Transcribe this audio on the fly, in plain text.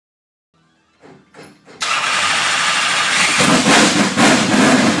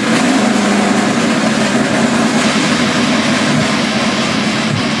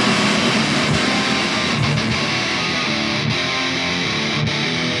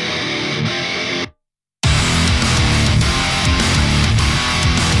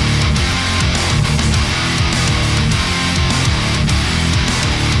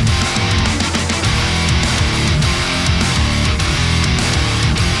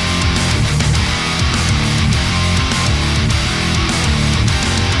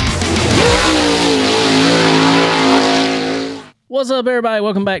What's up, everybody?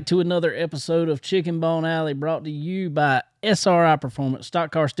 Welcome back to another episode of Chicken Bone Alley, brought to you by SRI Performance,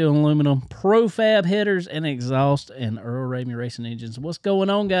 Stock Car Steel and Aluminum, Profab Headers and Exhaust, and Earl Ramey Racing Engines. What's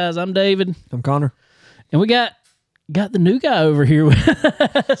going on, guys? I'm David. I'm Connor. And we got the new guy over here with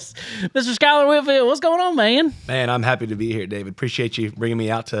us, Mr. Skyler Whitfield. What's going on, man? Man, I'm happy to be here, David. Appreciate you bringing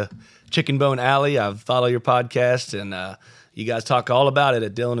me out to Chicken Bone Alley. I follow your podcast, and you guys talk all about it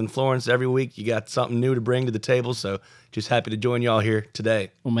at Dylan and Florence every week. You got something new to bring to the table, so just happy to join y'all here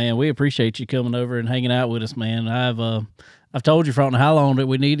today. Well, man, we appreciate you coming over and hanging out with us, man. I've told you for how long that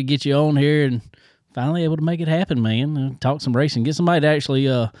we need to get you on here, and finally able to make it happen, man. Talk some racing, get somebody that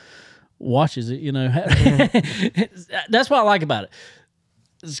actually watches it. You know, that's what I like about it.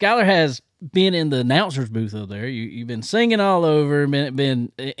 Skyler has been in the announcer's booth over there. You've been singing all over,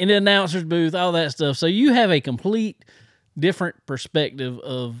 been in the announcer's booth, all that stuff. So you have a complete different perspective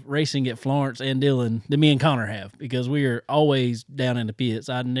of racing at Florence and Dillon than me and Connor have, because we are always down in the pits.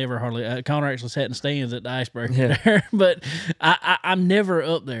 I never Connor actually sat in stands at the Iceberg there, but I'm never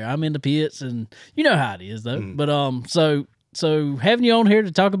up there. I'm in the pits, and you know how it is though. But so having you on here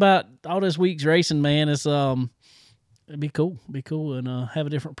to talk about all this week's racing, man, it's it'd be cool, and have a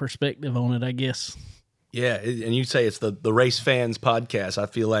different perspective on it, I guess. Yeah, and you say it's the race fans podcast. I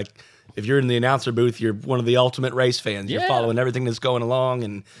feel like if you're in the announcer booth, you're one of the ultimate race fans. You're following everything that's going along,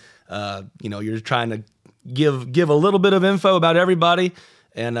 and you're trying to give a little bit of info about everybody,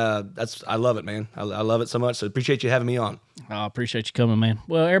 and I love it, man. I love it so much. So appreciate you having me on. I appreciate you coming, man.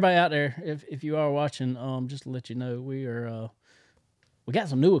 Well, everybody out there, if you are watching, just to let you know, we got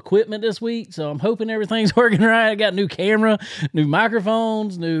some new equipment this week, so I'm hoping everything's working right. I got new camera, new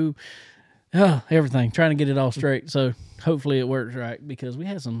microphones, new everything. Trying to get it all straight. So hopefully it works right, because we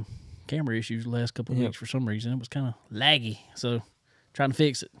had some camera issues the last couple of weeks for some reason. It was kind of laggy, so trying to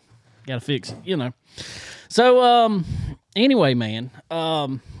fix it. Got to fix it, you know. So anyway, man,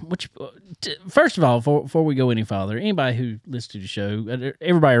 first of all, before we go any farther, anybody who listens to the show,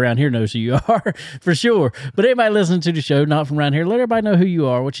 everybody around here knows who you are for sure, but anybody listening to the show not from around here, let everybody know who you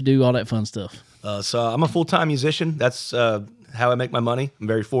are, what you do, all that fun stuff. So I'm a full-time musician. That's how I make my money. I'm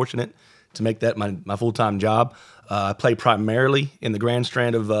very fortunate to make that my full-time job. I play primarily in the Grand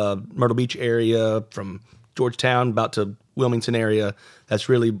Strand of Myrtle Beach area, from Georgetown about to Wilmington area. That's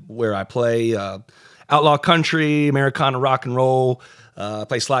really where I play. Outlaw country, Americana rock and roll. I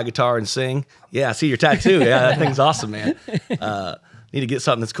play slide guitar and sing. Yeah, I see your tattoo. Yeah, that thing's awesome, man. Need to get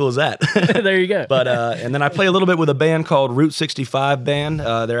something as cool as that. There you go. But and then I play a little bit with a band called Route 65 Band.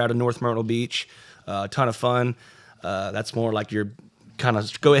 They're out of North Myrtle Beach. A ton of fun. That's more like your kind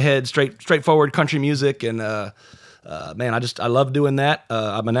of go ahead, straightforward country music, and man, I love doing that.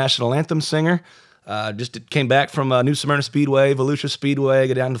 I'm a national anthem singer. Just came back from New Smyrna Speedway, Volusia Speedway,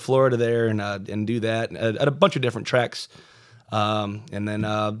 go down to Florida there and do that at a bunch of different tracks. And then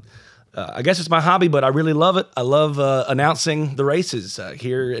I guess it's my hobby, but I really love it. I love announcing the races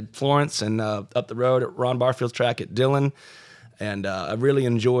here at Florence and up the road at Ron Barfield's track at Dillon. And I've really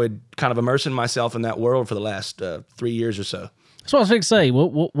enjoyed kind of immersing myself in that world for the last 3 years or so. That's what I was going to say.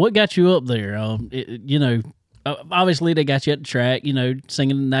 What got you up there? Obviously they got you at the track,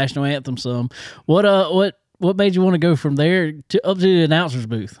 singing the national anthem some. What made you want to go from there up to the announcer's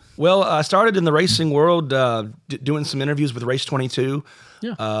booth? Well, I started in the racing world doing some interviews with Race 22.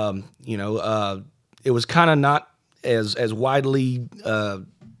 Yeah. It was kind of not as widely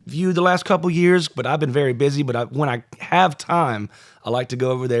viewed the last couple years, but I've been very busy. But when I have time, I like to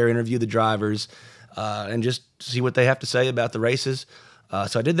go over there, interview the drivers, and just see what they have to say about the races.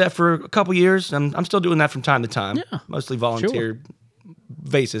 So I did that for a couple years. I'm still doing that from time to time, mostly volunteer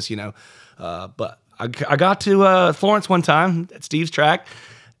basis, But I got to Florence one time at Steve's track,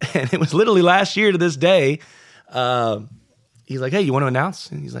 and it was literally last year to this day. He's like, "Hey, you want to announce?"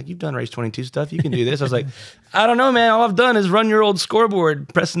 And he's like, "You've done Race 22 stuff. You can do this." I was like, "I don't know, man. All I've done is run your old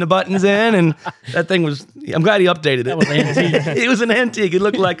scoreboard, pressing the buttons in, and that thing was." I'm glad he updated it. That was antique. It was an antique. It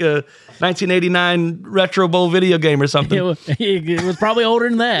looked like a 1989 Retro Bowl video game or something. It was probably older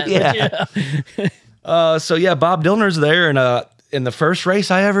than that. Yeah. So Bob Dillner's there, and in the first race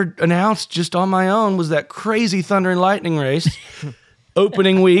I ever announced just on my own was that crazy Thunder and Lightning race.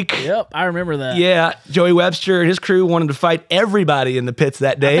 Opening week. Yep, I remember that. Yeah, Joey Webster and his crew wanted to fight everybody in the pits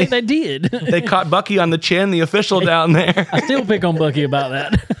that day. I think they did. They caught Bucky on the chin, the official down there. I still pick on Bucky about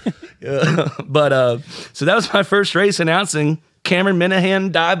that. But so that was my first race announcing. Cameron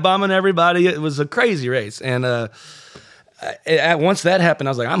Minahan dive bombing everybody. It was a crazy race, and once that happened,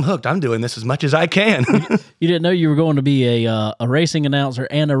 I was like, I'm hooked. I'm doing this as much as I can. You didn't know you were going to be a racing announcer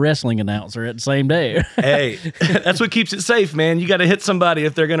and a wrestling announcer at the same day. Hey, that's what keeps it safe, man. You got to hit somebody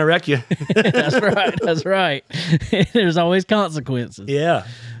if they're going to wreck you. That's right. That's right. There's always consequences. Yeah.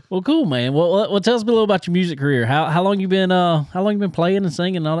 Well, cool, man. Well, tell us a little about your music career. How long you been playing and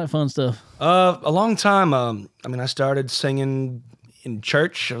singing and all that fun stuff? A long time. I started singing in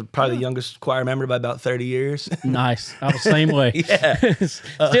church. I was probably the youngest choir member by about 30 years. Nice. I was the same way. Yeah.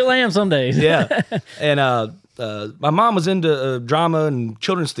 Still am some days. Yeah. And my mom was into drama and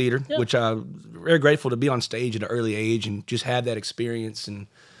children's theater, which I'm very grateful to be on stage at an early age and just have that experience and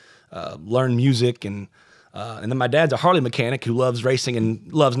learn music. And then my dad's a Harley mechanic who loves racing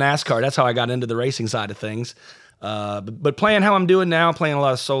and loves NASCAR. That's how I got into the racing side of things. But playing how I'm doing now, playing a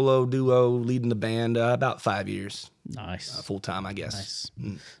lot of solo, duo, leading the band, about 5 years. Nice. Full time, I guess.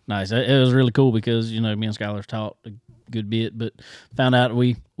 Nice. It was really cool because, me and Skyler talked a good bit, but found out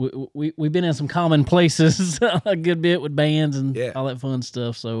we've been in some common places a good bit with bands and all that fun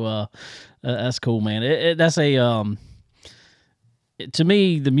stuff. So that's cool, man. That's to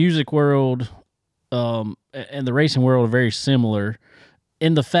me, the music world and the racing world are very similar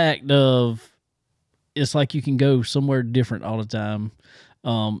in the fact of it's like you can go somewhere different all the time.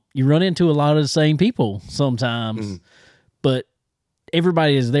 You run into a lot of the same people sometimes, but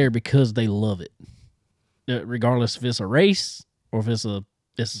everybody is there because they love it, regardless if it's a race or if it's a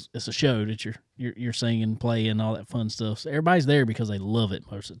show that you're singing, playing, all that fun stuff. So everybody's there because they love it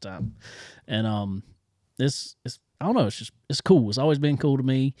most of the time, and it's I don't know, it's cool. It's always been cool to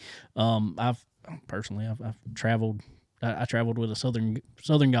me. I've traveled. I traveled with a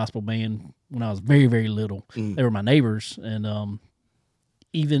southern gospel band when I was very, very little. They were my neighbors, and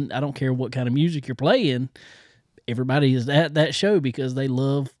even I don't care what kind of music you're playing, everybody is at that show because they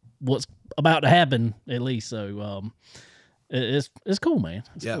love what's about to happen. At least, so it's cool, man.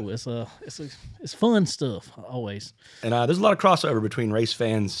 It's cool. It's fun stuff always. And there's a lot of crossover between race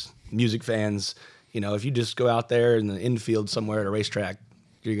fans, music fans. If you just go out there in the infield somewhere at a racetrack,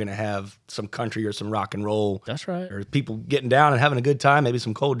 you're going to have some country or some rock and roll. That's right. Or people getting down and having a good time, maybe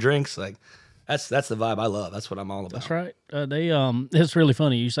some cold drinks. Like that's the vibe I love. That's what I'm all about. That's right. It's really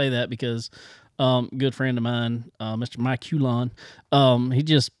funny you say that because good friend of mine, Mr. Mike Hulon, he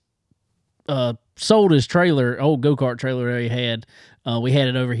just sold his trailer, old go-kart trailer that he had. We had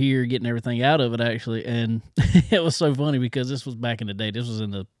it over here getting everything out of it actually, and it was so funny because this was back in the day. This was in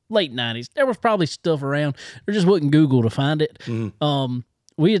the late 90s. There was probably stuff around. There just wasn't Google to find it.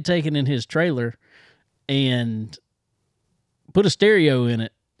 We had taken in his trailer and put a stereo in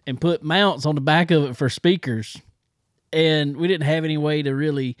it and put mounts on the back of it for speakers. And we didn't have any way to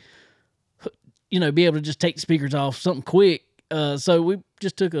really, be able to just take the speakers off something quick. So we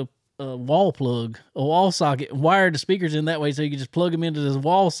just took a wall plug, a wall socket, and wired the speakers in that way so you could just plug them into this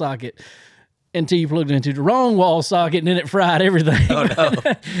wall socket until you plugged it into the wrong wall socket and then it fried everything. Oh,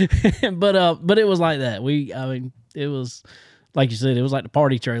 no. But it was like that. It was... Like you said, it was like the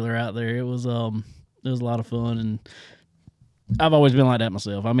party trailer out there. It was a lot of fun, and I've always been like that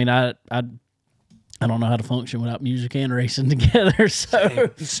myself. I don't know how to function without music and racing together.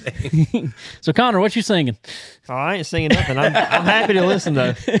 So, Same. So Connor, what you singing? Oh, I ain't singing nothing. I'm happy to listen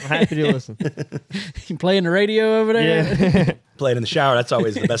though. I'm happy to listen. You playing the radio over there? Yeah. Playing in the shower. That's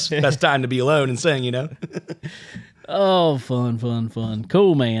always the best time to be alone and sing. Oh, fun.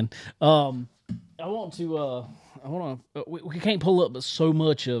 Cool, man. We can't pull up but so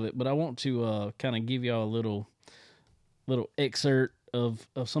much of it, but I want to kind of give y'all a little excerpt of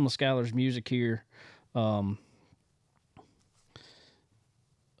some of Skyler's music here. Oh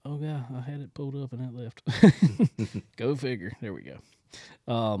yeah, I had it pulled up and it left. Go figure. There we go.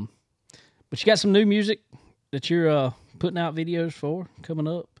 But you got some new music that you're putting out videos for coming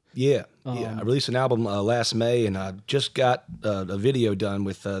up. Yeah. I released an album last May, and I just got a video done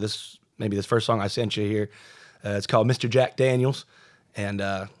with this first song I sent you here. It's called Mr. Jack Daniels, and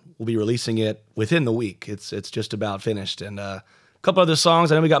we'll be releasing it within the week. It's just about finished. And a couple other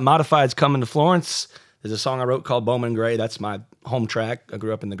songs. I know we got Modifieds coming to Florence. There's a song I wrote called Bowman Gray. That's my home track. I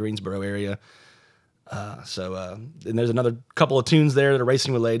grew up in the Greensboro area. And there's another couple of tunes there that are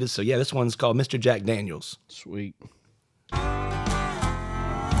racing related. So yeah, this one's called Mr. Jack Daniels. Sweet.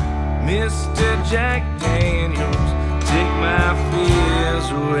 Mr. Jack Daniels, take my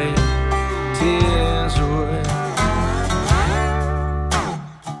fears away, tears away.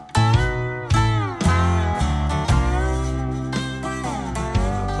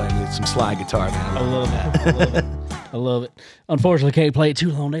 Playing some slide guitar, man. I love it. I love it. Unfortunately, can't play it too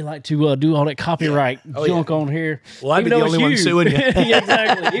long. They like to do all that copyright junk on here. Well, I'd be the only one suing you. Yeah,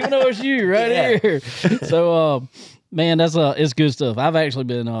 exactly. Even though it's you right here. So, Man, it's good stuff. I've actually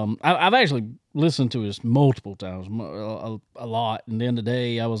been I've actually listened to this multiple times, a lot. And then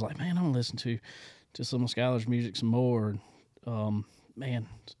today I was like, man, I'm gonna listen to some of Skyler's music some more. Man,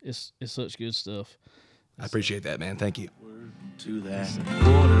 it's such good stuff. I appreciate that, man. Thank you. To that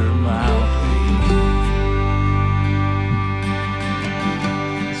quarter-mile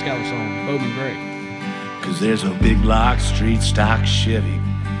Skyler song, Bowman Gray. 'cause there's a big block street stock Chevy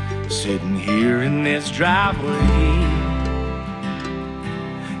sitting here in this driveway.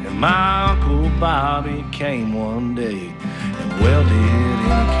 And my Uncle Bobby came one day and welded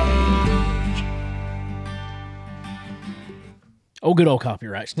in a cage. Oh, good old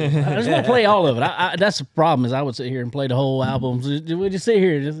copyright stuff. I just want to play all of it. That's the problem is I would sit here and play the whole album. We just sit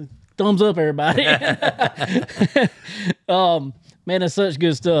here, just thumbs up, everybody. Man, it's such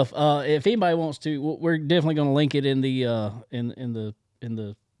good stuff. If anybody wants to, we're definitely going to link it in the in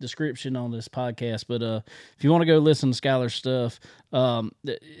the description on this podcast. But if you want to go listen to Skyler's stuff,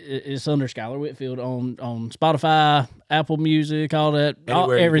 it's under Skyler Whitfield on Spotify, Apple Music, all that,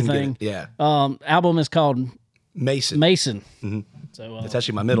 everything. Yeah. Album is called Mason. Mm-hmm. So It's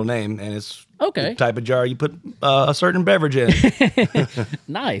actually my middle name, and it's okay. the type of jar you put a certain beverage in.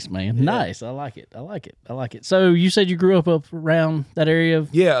 Nice, man. Yeah. Nice. I like it. So you said you grew up around that area of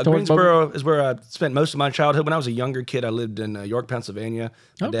Greensboro is where I spent most of my childhood. When I was a younger kid, I lived in York, Pennsylvania.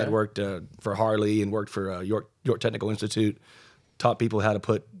 My dad worked for Harley and worked for York Technical Institute, taught people how to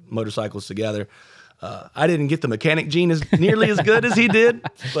put motorcycles together. I didn't get the mechanic gene as nearly as good as he did,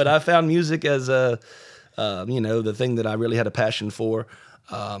 but I found music as the thing that I really had a passion for.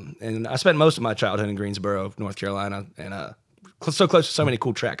 And I spent most of my childhood in Greensboro, North Carolina, and so close to so many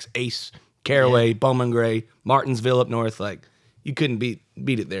cool tracks. Ace, Caraway, Bowman Gray, Martinsville up north. Like, you couldn't beat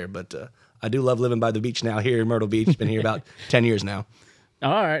it there. But I do love living by the beach now here in Myrtle Beach. Been here about 10 years now.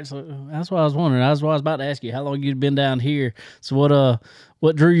 All right, so that's what I was wondering. I was about to ask you how long you'd been down here. So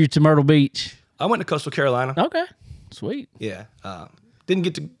what drew you to Myrtle Beach? I went to Coastal Carolina. Okay, sweet. Yeah. Didn't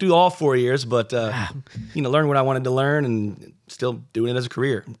get to do all 4 years, but learned what I wanted to learn and still doing it as a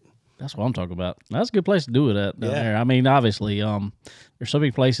career. That's what I'm talking about. That's a good place to do it at down there. I mean, obviously, there's so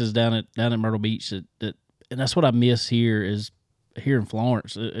many places down at Myrtle Beach that and that's what I miss here in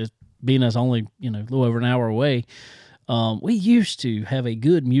Florence. It's being us only a little over an hour away. We used to have a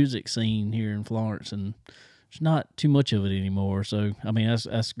good music scene here in Florence, and there's not too much of it anymore. So I mean,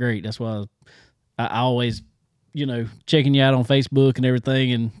 that's great. That's why I always checking you out on Facebook and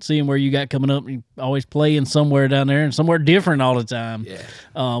everything and seeing where you got coming up. And always playing somewhere down there and somewhere different all the time.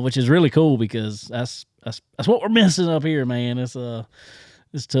 Yeah. Which is really cool because that's what we're missing up here, man. It's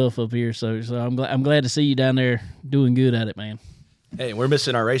tough up here. So I'm glad to see you down there doing good at it, man. Hey, we're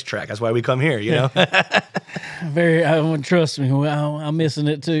missing our racetrack. That's why we come here, Trust me, I'm missing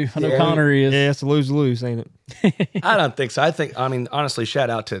it too. I know Connor is. Yeah, it's a lose-lose, ain't it? I don't think so. Honestly, shout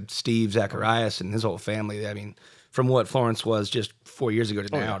out to Steve Zacharias and his whole family. I mean, from what Florence was just 4 years ago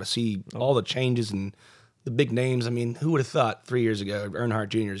to now, to see all the changes and the big names. I mean, who would have thought 3 years ago Earnhardt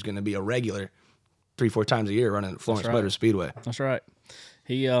Jr. is going to be a regular 3-4 times a year running at Florence Motor Speedway? That's right.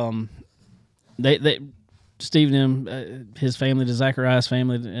 He Steve and him, his family, the Zacharias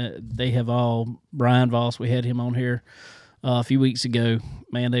family, they have all, Brian Voss, we had him on here a few weeks ago.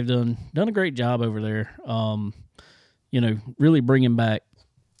 Man, they've done a great job over there. Really bringing back,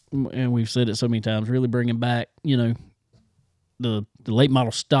 and we've said it so many times, really bringing back, the late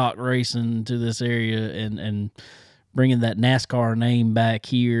model stock racing to this area and bringing that NASCAR name back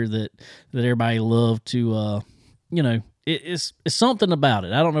here that everybody loved to, It's something about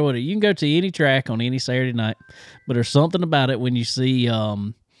it. I don't know what you can go to any track on any Saturday night, but there's something about it when you see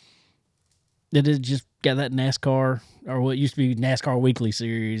that it just got that NASCAR or what used to be NASCAR Weekly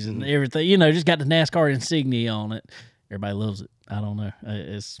Series and everything. Just got the NASCAR insignia on it. Everybody loves it. I don't know.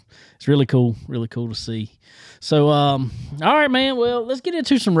 It's really cool to see. So, all right, man. Well, let's get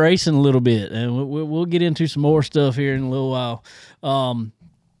into some racing a little bit, and we'll get into some more stuff here in a little while.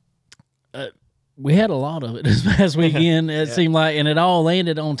 We had a lot of it this past weekend. It seemed like, and it all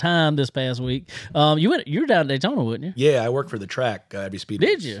landed on time this past week. You were down at Daytona, wasn't you? Yeah, I work for the track every speed.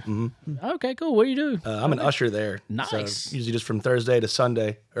 Did you? Mm-hmm. Okay, cool. What do you do? I'm an usher there. Nice. So usually just from Thursday to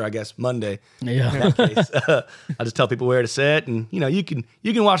Sunday, or I guess Monday. Yeah. In that case, I just tell people where to sit, and you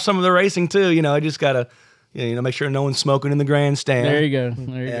can watch some of the racing too. I just gotta make sure no one's smoking in the grandstand. There you go.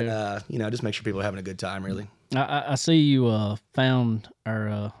 Just make sure people are having a good time. Really. I see you found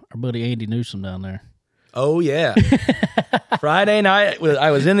our buddy Andy Newsom down there. Oh yeah, Friday night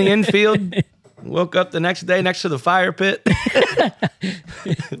I was in the infield. Woke up the next day next to the fire pit.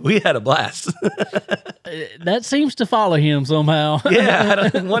 We had a blast. That seems to follow him somehow. Yeah,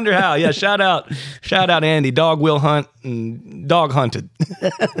 I wonder how. Yeah, shout out Andy. Dog will hunt and dog hunted.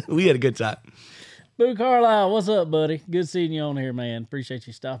 We had a good time. Boo Carlisle, what's up, buddy? Good seeing you on here, man. Appreciate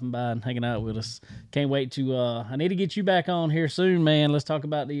you stopping by and hanging out with us. Can't wait to. I need to get you back on here soon, man. Let's talk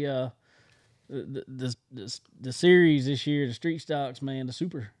about the series this year, the street stocks, man, the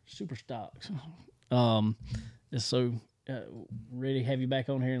super stocks. Just so ready to have you back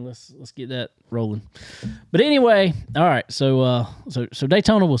on here, and let's get that rolling. But anyway, all right. So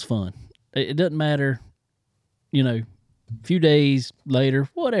Daytona was fun. It doesn't matter, a few days later,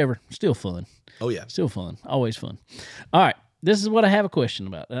 whatever, still fun. Oh yeah, still fun, always fun. All right. This is what I have a question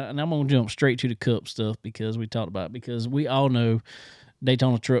about, and I'm gonna jump straight to the Cup stuff because we talked about it, because we all know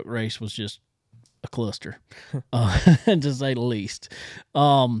Daytona truck race was just a cluster, to say the least.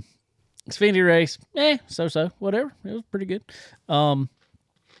 Xfinity race, so, whatever. It was pretty good.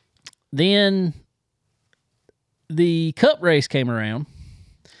 Then the Cup race came around,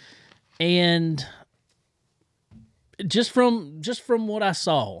 and just from what I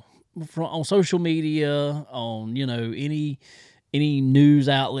saw on social media, on any news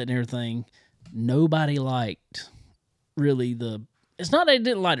outlet and everything, nobody liked really the. It's not that they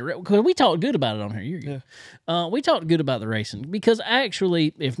didn't like it, because we talked good about it on here. You're good. Yeah. We talked good about the racing, because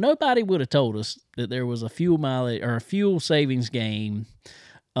actually, if nobody would have told us that there was a fuel mileage or a fuel savings game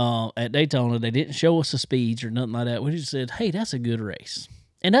at Daytona, they didn't show us the speeds or nothing like that. We just said, hey, that's a good race.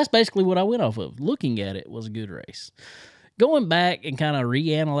 And that's basically what I went off of. Looking at it was a good race. Going back and kind of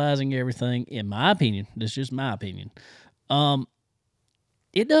reanalyzing everything, in my opinion, this is just my opinion,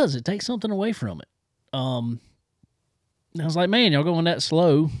 it takes something away from it. I was like, man, y'all going that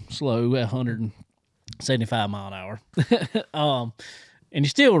slow at 175 mile an hour. And you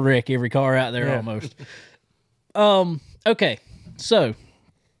still wreck every car out there almost. Okay, so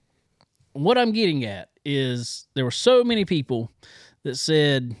what I'm getting at is there were so many people that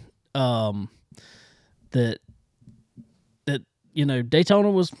said that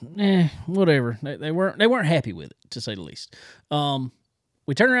Daytona was whatever. They weren't happy with it, to say the least.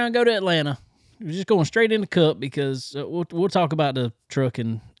 We turn around and go to Atlanta. We're just going straight into Cup, because we'll talk about the truck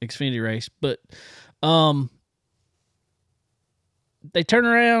and Xfinity race. But they turn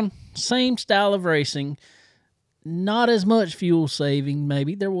around, same style of racing, not as much fuel saving.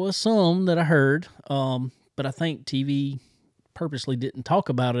 Maybe there was some that I heard, but I think TV purposely didn't talk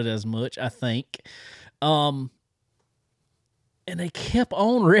about it as much. I think, and they kept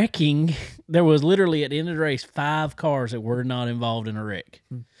on wrecking. There was literally at the end of the race 5 cars that were not involved in a wreck.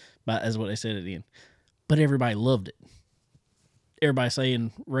 That's what they said at the end. But everybody loved it. Everybody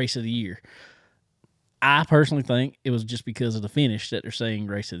saying race of the year. I personally think it was just because of the finish that they're saying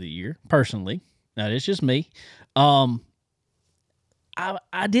race of the year. Personally. Now, it's just me. I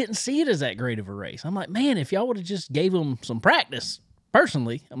didn't see it as that great of a race. I'm like, man, if y'all would have just gave them some practice,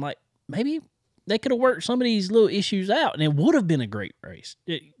 personally, I'm like, maybe they could have worked some of these little issues out, and it would have been a great race.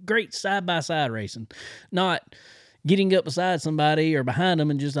 Great side-by-side racing. Not getting up beside somebody or behind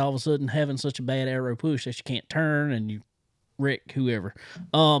them and just all of a sudden having such a bad aero push that you can't turn and you wreck whoever.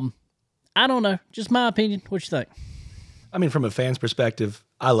 I don't know. Just my opinion. What you think? I mean, from a fan's perspective,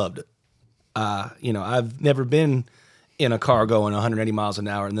 I loved it. I've never been in a car going 180 miles an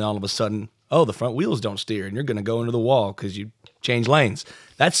hour and then all of a sudden, the front wheels don't steer and you're going to go into the wall because you change lanes.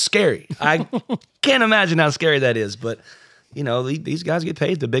 That's scary. I can't imagine how scary that is. But, these guys get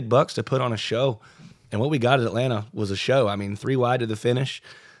paid the big bucks to put on a show. And what we got at Atlanta was a show. I mean, 3 wide to the finish.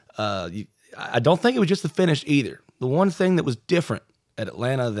 I don't think it was just the finish either. The one thing that was different at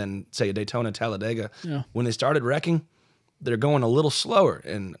Atlanta than, say, a Daytona, Talladega, when they started wrecking, they're going a little slower.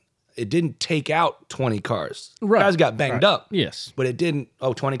 And it didn't take out 20 cars. Right. Guys got banged up. Yes. But it didn't,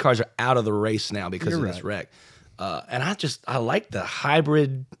 20 cars are out of the race now because of this wreck. And I like the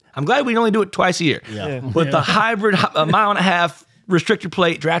hybrid. I'm glad we only do it twice a year. Yeah. But the hybrid, a mile and a half, restrictor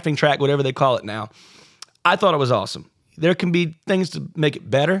plate, drafting track, whatever they call it now, I thought it was awesome. There can be things to make it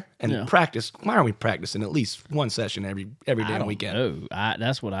better and practice. Why aren't we practicing at least one session every damn weekend?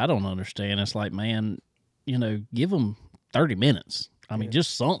 That's what I don't understand. It's like, man, give them 30 minutes. I mean,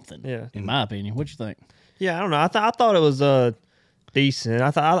 just something. Yeah. In my opinion, what you think? Yeah, I don't know. I thought it was decent.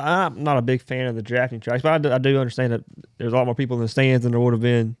 I'm not a big fan of the drafting tracks, but I do understand that there's a lot more people in the stands than there would have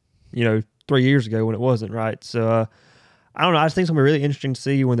been, 3 years ago when it wasn't, right? So I don't know. I just think it's gonna be really interesting to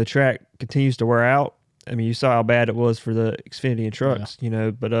see when the track continues to wear out. I mean, you saw how bad it was for the Xfinity and trucks,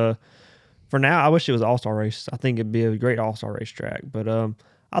 but for now, I wish it was an all-star race. I think it'd be a great all-star race track, but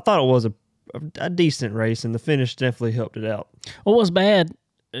I thought it was a decent race, and the finish definitely helped it out. What was bad,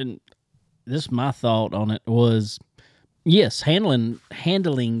 and this is my thought on it, was Yes,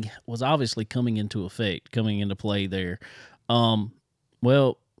 handling was obviously coming into play there.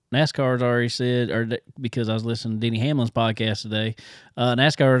 Well, NASCAR's already said, because I was listening to Denny Hamlin's podcast today,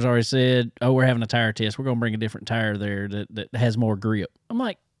 NASCAR's already said, "Oh, we're having a tire test. We're going to bring a different tire there that has more grip." I'm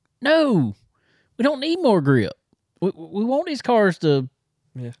like, no, we don't need more grip. We want these cars to,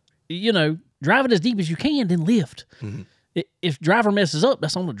 drive it as deep as you can, then lift. Mm-hmm. If driver messes up,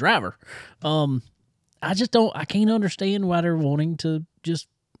 that's on the driver. I can't understand why they're wanting to just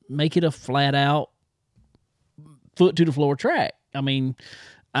make it a flat out foot to the floor track. I mean,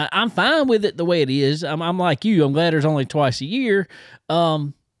 I'm fine with it the way it is. I'm like you. I'm glad there's only twice a year.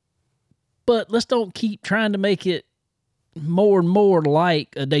 But let's don't keep trying to make it more and more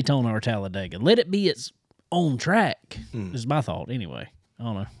like a Daytona or Talladega. Let it be its own track, is my thought anyway. I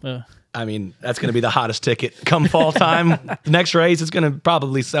don't know. I mean, that's going to be the hottest ticket come fall time. The next race, it's going to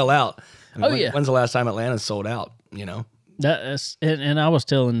probably sell out. I mean, when's the last time Atlanta's sold out, And I was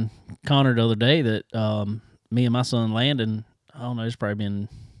telling Connor the other day that me and my son Landon, I don't know, it's probably been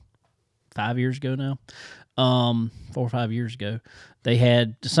 5 years ago now, 4 or 5 years ago, they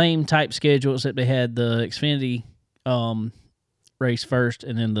had the same type schedule, except they had the Xfinity race first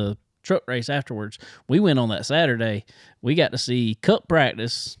and then the truck race afterwards. We went on that Saturday. We got to see Cup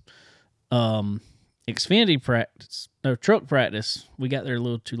practice, Xfinity practice, no, truck practice. We got there a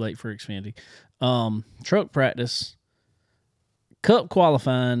little too late for Xfinity. Truck practice, Cup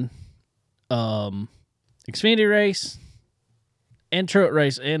qualifying, Xfinity race, and truck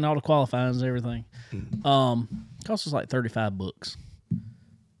race, and all the qualifying and everything. Cost us like $35.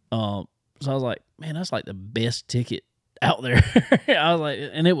 So I was like, man, that's like the best ticket out there. I was like,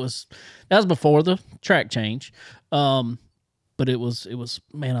 and that was before the track change. But it was,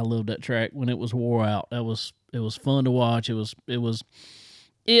 man, I loved that track when it was wore out. It was fun to watch. It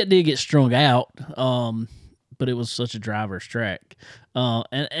did get strung out. But it was such a driver's track.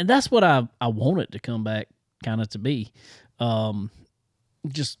 And that's what I want it to come back kind of to be.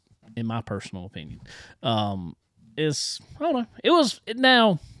 Just in my personal opinion. I don't know.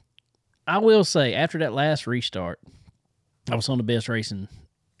 Now, I will say, after that last restart, I was on the best racing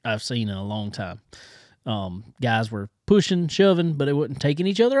I've seen in a long time. Guys were pushing, shoving, but they wasn't taking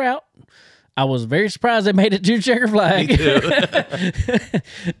each other out. I was very surprised they made it to the checker flag. Me too.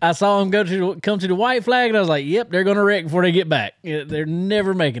 I saw them come to the white flag, and I was like, yep, they're going to wreck before they get back. They're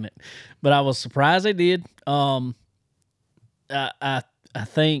never making it. But I was surprised they did. I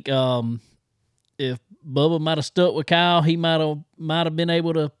think if Bubba might have stuck with Kyle, he might have been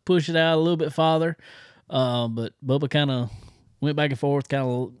able to push it out a little bit farther. But Bubba kind of went back and forth, kind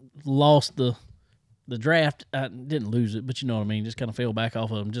of lost the draft. I didn't lose it, but you know what I mean. Just kind of fell back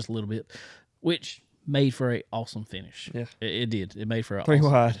off of him just a little bit, which made for an awesome finish. Yeah, it did. It made for an pretty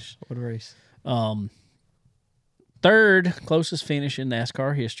awesome wide. Finish. What a race. Third closest finish in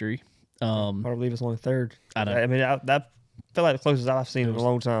NASCAR history. I believe it's only third. I know. I mean, that felt like the closest I've seen in a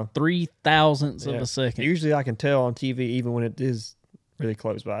long time. 0.003 of a second. Usually I can tell on TV even when it is really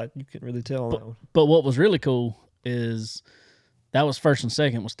close by. You can really tell on that one. But what was really cool is that was first and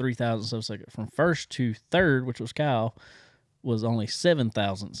second was 0.003 of a second. From first to third, which was Kyle, was only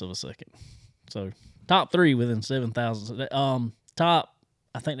 0.007 of a second. So top three within 0.007. Top,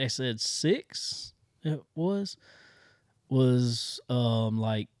 I think they said 6. It was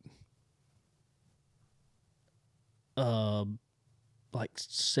like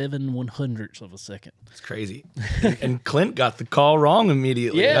 7/100ths of a second. It's crazy. And Clint got the call wrong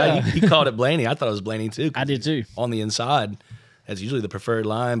immediately. Yeah. He called it Blaney. I thought it was Blaney too. I did too. On the inside. That's usually the preferred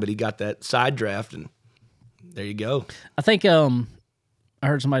line, but he got that side draft, and there you go. I think I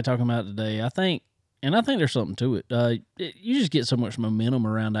heard somebody talking about it today. I think there's something to it. You just get so much momentum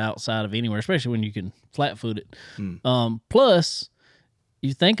around the outside of anywhere, especially when you can flat foot it. Plus,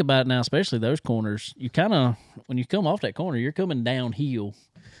 you think about it now, especially those corners, you kind of, when you come off that corner, you're coming downhill.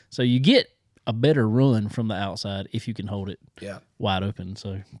 So you get a better run from the outside if you can hold it wide open.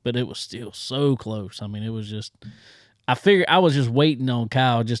 So, but it was still so close. I mean, it was just, I figured I was just waiting on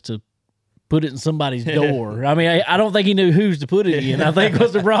Kyle just to put it in somebody's door. I mean, I don't think he knew whose to put it in, I think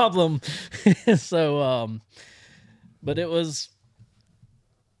was the problem. So, but it was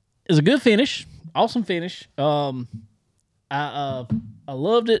a good finish. Awesome finish. I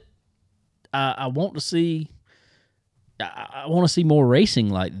loved it. I want to see more racing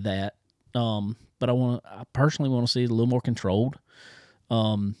like that. But I personally want to see it a little more controlled.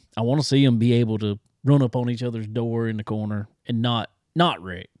 I want to see them be able to run up on each other's door in the corner and not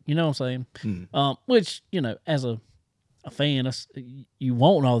wreck. You know what I'm saying? Which, as a fan, you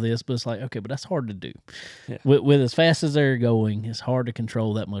want all this, but it's like, okay, but that's hard to do. Yeah. With as fast as they're going, it's hard to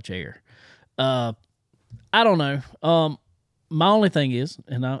control that much air. I don't know. My only thing is,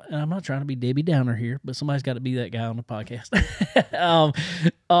 and I'm not trying to be Debbie Downer here, but somebody's got to be that guy on the podcast.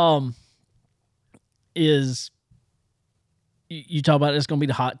 Is you talk about it's going to be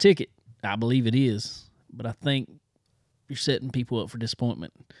the hot ticket. I believe it is, but I think you're setting people up for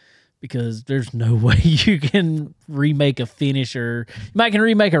disappointment because there's no way you can remake a finish, or you might can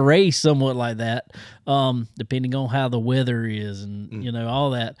remake a race somewhat like that, depending on how the weather is and you know all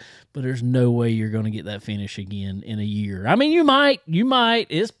that. But there's no way you're going to get that finish again in a year. I mean, you might.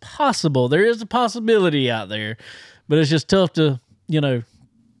 It's possible. There is a possibility out there, but it's just tough to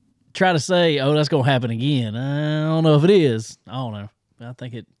try to say, oh, that's going to happen again. I don't know if it is. I don't know. I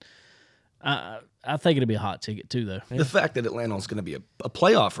think it. I think it'll be a hot ticket too, though. The fact that Atlanta's going to be a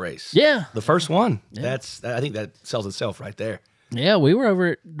playoff race, the first one, Yeah. I think that sells itself right there. Yeah, we were over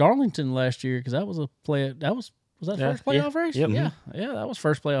at Darlington last year because that was a play. That was that first playoff race? Yep. Yeah, that was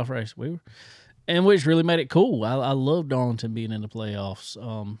first playoff race. And which really made it cool. I love Darlington being in the playoffs.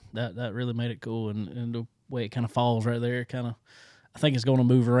 That really made it cool, and the way it kind of falls right there, I think it's going to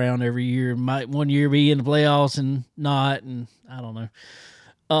move around every year. Might one year be in the playoffs and not, and I don't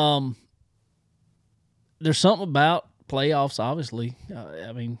know. There's something about playoffs, obviously.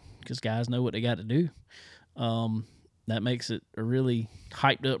 I mean, because guys know what they got to do. That makes it a really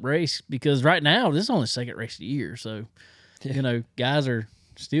hyped up race because right now this is only the second race of the year, so guys are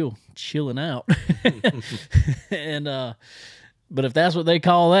still chilling out. And but if that's what they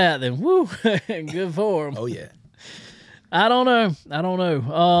call that, then woo, good for them. Oh yeah. I don't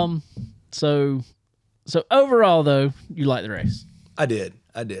know. So overall though, you like the race? I did.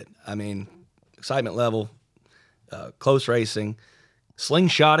 I mean, excitement level, close racing,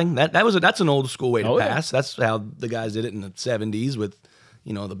 slingshotting. That's an old school way to pass. Yeah. That's how the guys did it in the 70s with,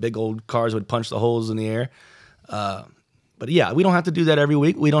 the big old cars would punch the holes in the air. But yeah, we don't have to do that every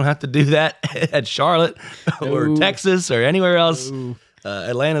week. We don't have to do that at Charlotte or Texas or anywhere else.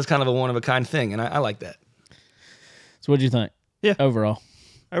 Atlanta's kind of a one-of-a-kind thing, and I like that. So what do you think? Yeah. Overall,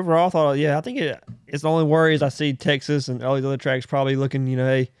 I thought, I think it's the only worry is I see Texas and all these other tracks probably looking,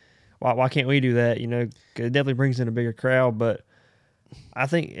 hey, why can't we do that? 'Cause it definitely brings in a bigger crowd, but I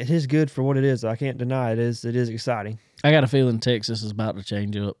think it is good for what it is. I can't deny it is exciting. I got a feeling Texas is about to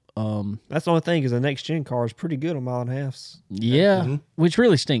change up. That's the only thing is the next gen car is pretty good on mile and a halves. Yeah, which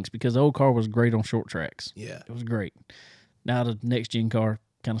really stinks because the old car was great on short tracks. Yeah, it was great. Now the next gen car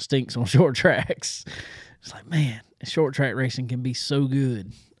kind of stinks on short tracks. It's like, man, short track racing can be so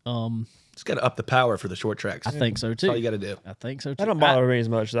good. It's got to up the power for the short tracks. I think so too. That's all you got to do. I think so too. That don't bother me as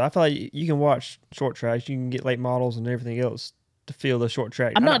much. Though. I feel like you can watch short tracks. You can get late models and everything else to feel the short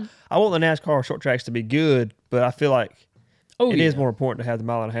track. I want the NASCAR short tracks to be good, but I feel like it is more important to have the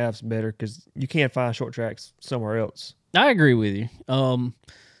mile and a halves better because you can't find short tracks somewhere else. I agree with you.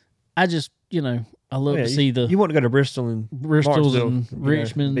 I just, I love to see you want to go to Bristol and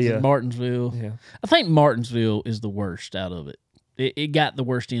Richmond and Martinsville. Yeah. I think Martinsville is the worst out of it. It got the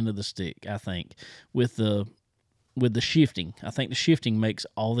worst end of the stick, I think, with the shifting. I think the shifting makes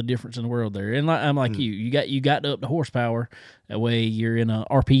all the difference in the world there. And I'm like you got to up the horsepower. That way you're in a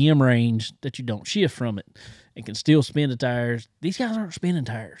RPM range that you don't shift from it and can still spin the tires. These guys aren't spinning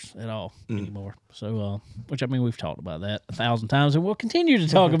tires at all anymore. So, which I mean, we've talked about that 1,000 times, and we'll continue to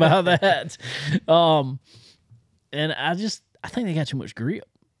talk about that. And I think they got too much grip.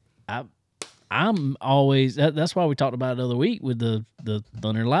 I'm always that's why we talked about it the other week with the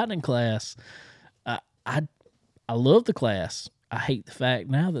Thunder Lightning class. I love the class. I hate the fact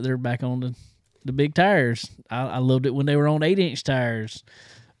now that they're back on the big tires. I loved it when they were on 8-inch tires.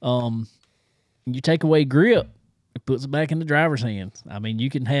 You take away grip, it puts it back in the driver's hands. I mean, you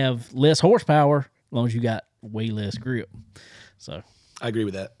can have less horsepower as long as you got way less grip. So I agree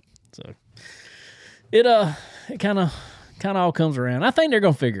with that. So it kind of all comes around. I think they're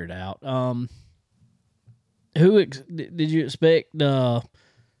gonna figure it out. Did you expect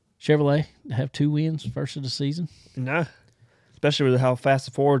Chevrolet to have 2 wins first of the season? No, especially with how fast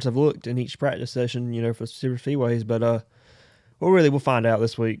the Fords have looked in each practice session, for super speedways. But we'll find out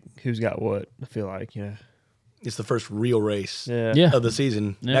this week who's got what. I feel like it's the first real race of the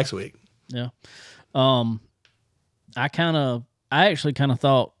season next week. Yeah, I actually kind of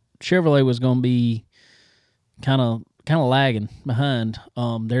thought Chevrolet was going to be kind of lagging behind.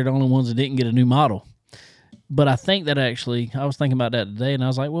 They're the only ones that didn't get a new model. But I think that actually, I was thinking about that today, and I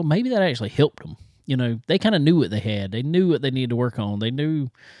was like, well, maybe that actually helped them. They kind of knew what they had. They knew what they needed to work on. They knew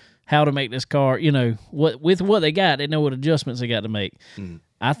how to make this car, with what they got, they know what adjustments they got to make.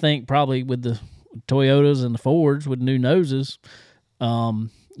 I think probably with the Toyotas and the Fords with new noses,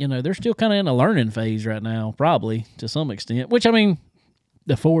 they're still kind of in a learning phase right now, probably to some extent, which I mean,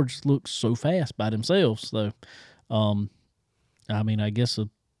 the Fords look so fast by themselves. So, I mean, I guess a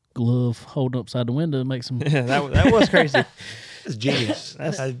glove holding upside the window makes them. Yeah, that was crazy. It's genius.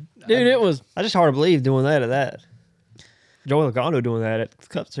 Dude, it was. I just hard to believe doing that at that. Joey Logano doing that at the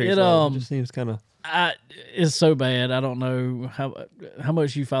Cup Series. It just seems kind of. It's so bad. I don't know how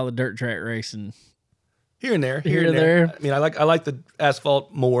much you follow dirt track racing. Here and there. Here and there. I mean, I like the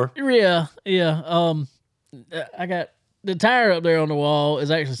asphalt more. Yeah. I got the tire up there on the wall is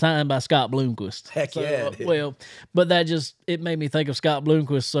actually signed by Scott Bloomquist. Heck yeah. Well, but it made me think of Scott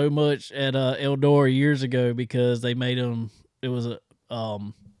Bloomquist so much at Eldora years ago because they made him. It was there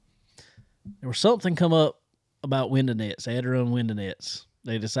was something come up about window nets. They had to run window nets.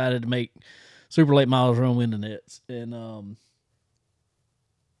 They decided to make super late models run window nets, and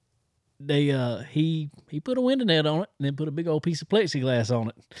he put a window net on it and then put a big old piece of plexiglass on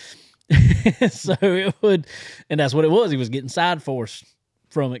it. So it would, and that's what it was. He was getting side force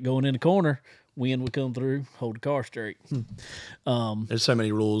from it going in the corner. Wind would come through, hold the car straight. There's so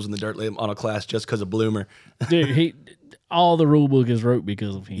many rules in the dirt late model class just because of Bloomer. Dude, all the rule book is wrote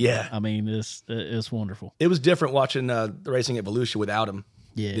because of him. Yeah. I mean, it's wonderful. It was different watching the racing at Volusia without him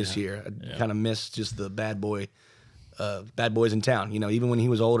this year. I kind of missed just the bad boys in town. You know, even when he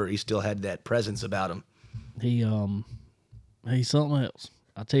was older, he still had that presence about him. He's something else.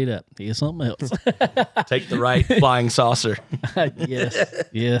 I'll tell you that. He is something else. Take the right flying saucer.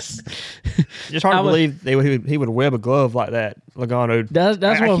 Yes. Just hard to believe he would web a glove like that. Logano. That's what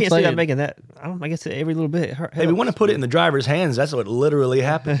I'm saying. I can't see that making that. I guess every little bit. Hey, we want to put it in the driver's hands. That's what literally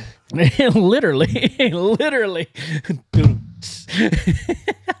happened. literally.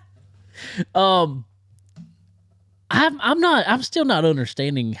 I'm still not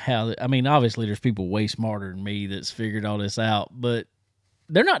understanding how. I mean, obviously, there's people way smarter than me that's figured all this out, but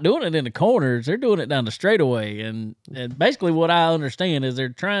they're not doing it in the corners. They're doing it down the straightaway, and basically, what I understand is they're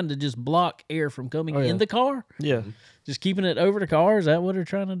trying to just block air from coming in the car. Yeah, just keeping it over the car. Is that what they're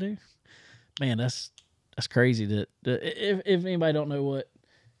trying to do? Man, that's crazy. That if anybody don't know what.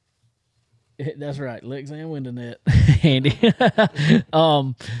 That's right, Lex and window net, Andy.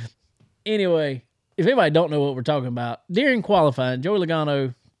 Anyway, if anybody don't know what we're talking about, during qualifying, Joey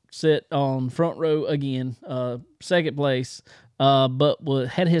Logano sat on front row again, second place, but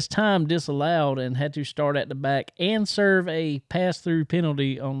had his time disallowed and had to start at the back and serve a pass-through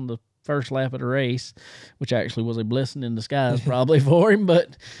penalty on the first lap of the race, which actually was a blessing in disguise probably for him.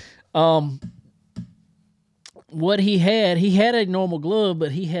 But what he had a normal glove,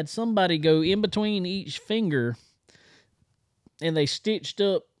 but he had somebody go in between each finger, and they stitched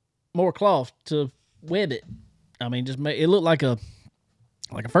up more cloth to web it. I mean, it looked like a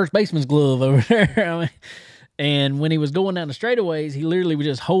first baseman's glove over there. I mean, and when he was going down the straightaways, he literally would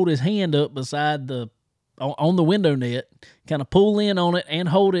just hold his hand up beside on the window net, kind of pull in on it and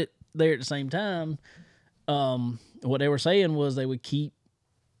hold it there at the same time. What they were saying was they would keep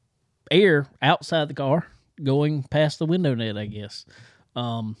air outside the car going past the window net, I guess.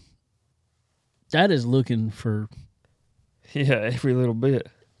 That is looking for... Yeah, every little bit.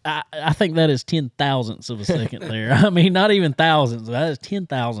 I think that is 10,000ths of a second there. I mean, not even thousands. That is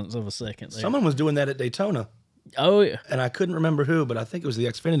 10,000ths of a second there. Someone was doing that at Daytona. Oh, yeah. And I couldn't remember who, but I think it was the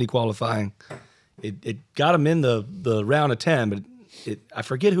Xfinity qualifying. It got him in the round of 10, but I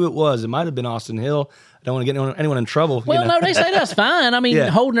forget who it was. It might have been Austin Hill. I don't want to get anyone in trouble. Well, no, they say that's fine. I mean,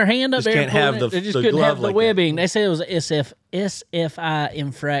 holding their hand up just there. Can't have they just the couldn't have glove the like webbing. that. They say it was a SFI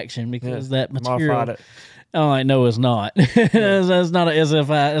infraction because that material. Modified it. I'm like, no, it's not. That's not a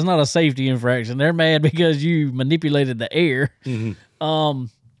SFI. It's not a safety infraction. They're mad because you manipulated the air. Mm-hmm.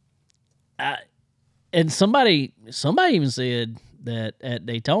 And somebody even said that at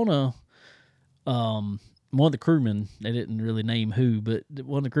Daytona, one of the crewmen, they didn't really name who, but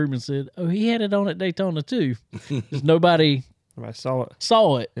one of the crewmen said, "Oh, he had it on at Daytona too." Nobody saw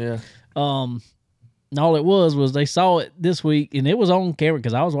it. Yeah. And all it was they saw it this week, and it was on camera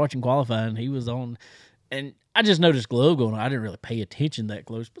because I was watching qualifying. He was on. And I just noticed glove going on. I didn't really pay attention that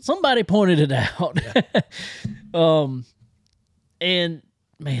close, but somebody pointed it out. Yeah. And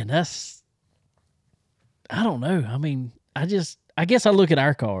man, I don't know. I mean, I guess I look at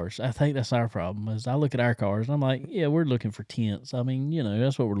our cars. I think that's our problem is I look at our cars and I'm like, yeah, we're looking for tenths. I mean,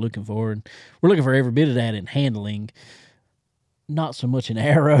 that's what we're looking for. And we're looking for every bit of that in handling, not so much in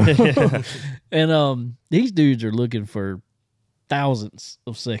aero. And these dudes are looking for thousandths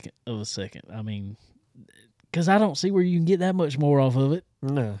of a second. I mean, because I don't see where you can get that much more off of it.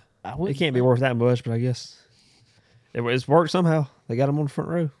 No. It can't be worth that much, but I guess it's worked somehow. They got them on the front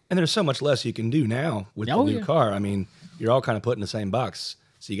row. And there's so much less you can do now with the new car. I mean, you're all kind of put in the same box.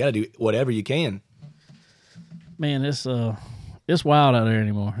 So you got to do whatever you can. Man, it's it's wild out there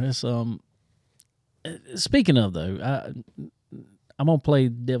anymore. It's Speaking of though, I'm gonna play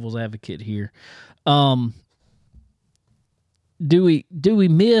devil's advocate here. Do we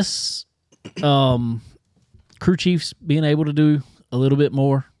miss crew chiefs being able to do a little bit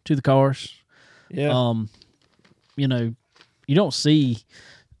more to the cars? Yeah. You know, you don't see.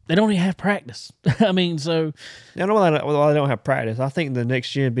 They don't even have practice. I mean, so I don't know why they don't have practice. I think the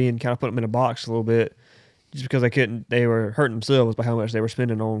next gen being kind of put them in a box a little bit, just because they were hurting themselves by how much they were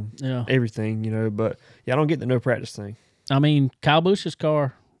spending on everything, you know. But yeah, I don't get the no practice thing. I mean, Kyle Busch's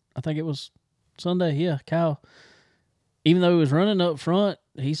car, I think it was Sunday. Yeah, Kyle, even though he was running up front,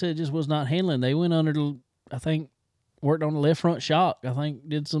 he said it just was not handling. They went under, I think, worked on the left front shock. I think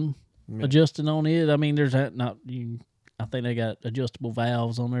did some adjusting on it. I mean, there's that not you. I think they got adjustable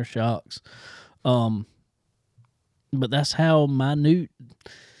valves on their shocks. But that's how minute,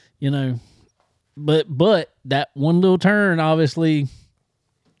 you know. But that one little turn obviously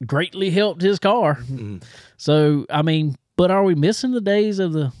greatly helped his car. Mm-hmm. So, I mean, but are we missing the days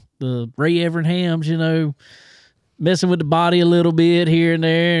of the Ray Evernhams, you know, messing with the body a little bit here and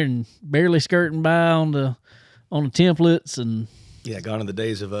there and barely skirting by on the templates and... Yeah, gone are the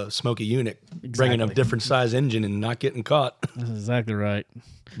days of a Smokey Eunuch bringing a different size engine and not getting caught. That's exactly right.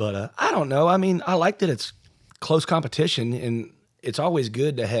 But I don't know. I mean, I like that it's close competition, and it's always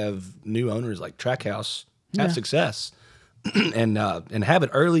good to have new owners like Trackhouse have success and have it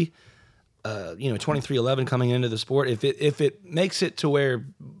early. 2311 coming into the sport. If it makes it to where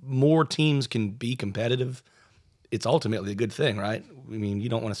more teams can be competitive, it's ultimately a good thing, right? I mean, you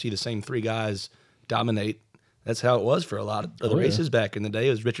don't want to see the same three guys dominate. That's how it was for a lot of the races back in the day.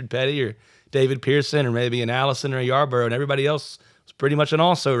 It was Richard Petty or David Pearson or maybe an Allison or a Yarborough, and everybody else was pretty much an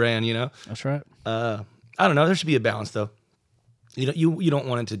also-ran, you know? That's right. I don't know. There should be a balance, though. You don't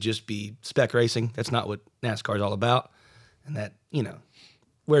want it to just be spec racing. That's not what NASCAR is all about. And that, you know,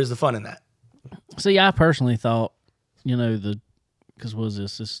 where's the fun in that? See, I personally thought, you know, because what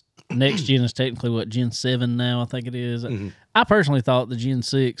is this next gen is technically what, Gen 7 now, I think it is. Mm-hmm. I personally thought the Gen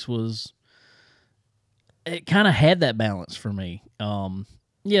 6 was... It kind of had that balance for me.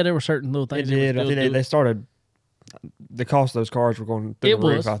 There were certain little things. It did. I think they started. The cost of those cars were going through the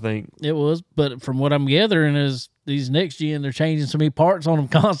roof. I think it was, but from what I'm gathering is these next gen, they're changing so many parts on them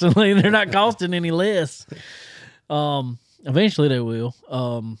constantly, and they're not costing any less. Eventually they will.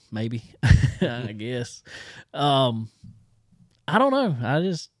 Maybe. I guess. I don't know. I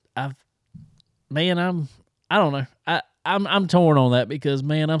don't know. I'm torn on that because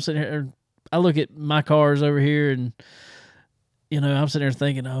man, I'm sitting here. I look at my cars over here and, you know, I'm sitting there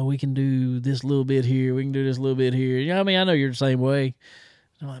thinking, oh, we can do this little bit here. We can do this little bit here. You know, I mean, I know you're the same way.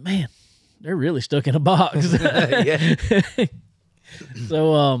 I'm like, man, they're really stuck in a box.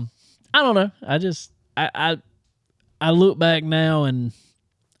 So, I don't know. I look back now and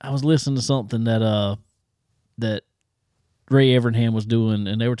I was listening to something that Ray Evernham was doing,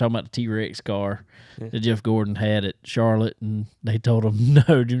 and they were talking about the T-Rex car that Jeff Gordon had at Charlotte, and they told him,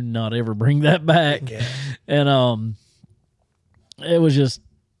 no, do not ever bring that back. Yeah. And it was just,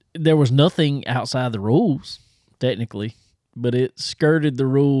 there was nothing outside the rules, technically, but it skirted the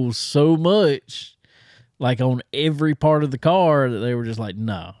rules so much, like on every part of the car, that they were just like,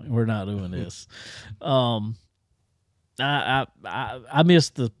 no, we're not doing this. I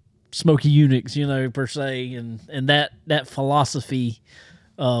miss the Smokey Eunuchs, you know, per se, and that philosophy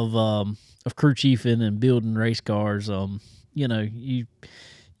of crew chiefing and building race cars. You know, you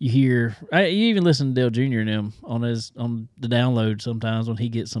hear, you even listen to Dale Jr. and him on the download sometimes when he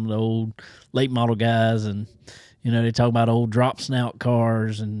gets some of the old late model guys, and you know they talk about old drop snout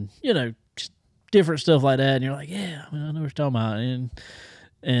cars and you know just different stuff like that, and you're like, yeah, I know what you're talking about,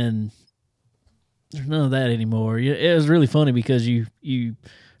 and there's none of that anymore. It was really funny because you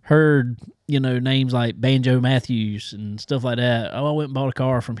heard, you know, names like Banjo Matthews and stuff like that. Oh, I went and bought a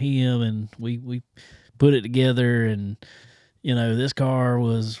car from him, and we put it together, and, you know, this car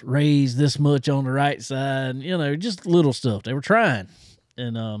was raised this much on the right side, you know, just little stuff. They were trying,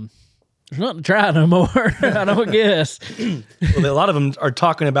 and there's nothing to try no more, I don't guess. Well, a lot of them are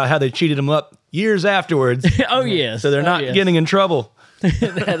talking about how they cheated them up years afterwards. Oh, yes. So they're not getting in trouble.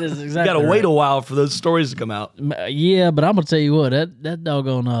 That is exactly You got to wait a while for those stories to come out. Yeah, but I'm gonna tell you what, that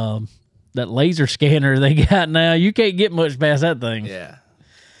doggone that laser scanner they got now, you can't get much past that thing. Yeah,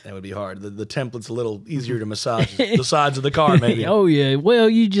 that would be hard. The template's a little easier to massage the sides of the car, maybe. Oh yeah. Well,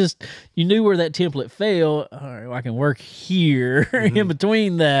 you knew where that template fell. All right, well, I can work here in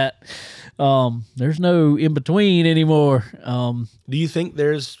between that. There's no in between anymore. Do you think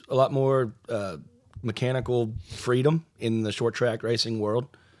there's a lot more mechanical freedom in the short track racing world?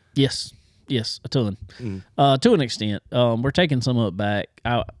 Yes. Yes, a ton. To an extent. We're taking some up back.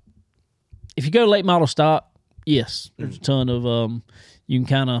 If you go late model stock, yes, there's a ton of you can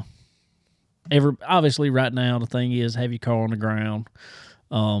kind of obviously right now the thing is have your car on the ground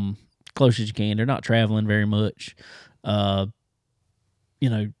close as you can. They're not traveling very much. Pretty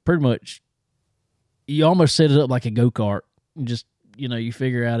much you almost set it up like a go-kart. Just you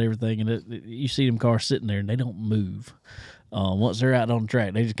figure out everything, and you see them cars sitting there and they don't move. Once they're out on the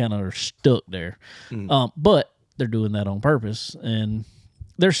track, they just kind of are stuck there. But they're doing that on purpose, and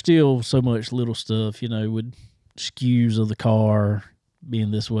there's still so much little stuff, with skews of the car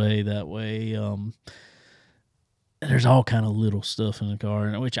being this way, that way. There's all kind of little stuff in the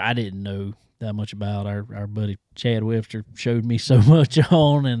car, which I didn't know that much about. Our buddy Chad Webster showed me so much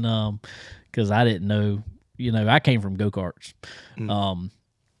on, and because I didn't know, I came from go-karts,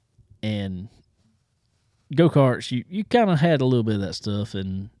 and go-karts, you kind of had a little bit of that stuff,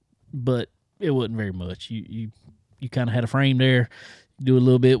 but it wasn't very much. You kind of had a frame there, do a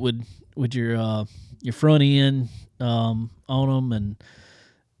little bit with your front end on them,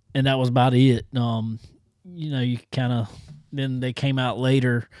 and that was about it. You kind of, then they came out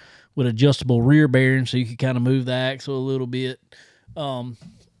later with adjustable rear bearings, so you could kind of move the axle a little bit, and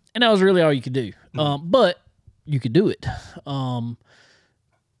that was really all you could do. But you could do it.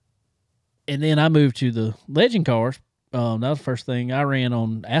 And then I moved to the legend cars. That was the first thing I ran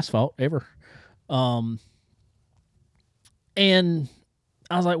on asphalt ever. And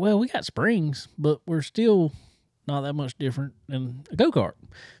I was like, well, we got springs, but we're still not that much different than a go-kart.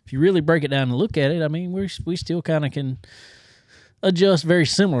 If you really break it down and look at it, I mean, we still kind of can adjust very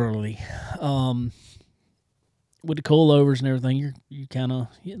similarly. With the coilovers and everything, you kind of,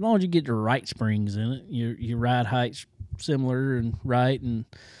 as long as you get the right springs in it, your ride height's similar and right, and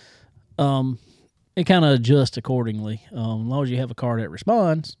it kind of adjusts accordingly. As long as you have a car that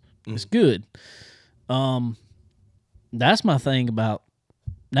responds, it's good. That's my thing about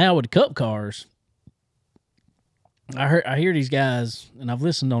now with the Cup cars. I hear these guys, and I've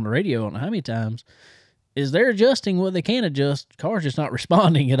listened on the radio, I don't know how many times, is they're adjusting what they can adjust. Car's just not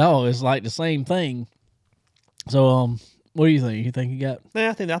responding at all. It's like the same thing. So, what do you think? You think you got?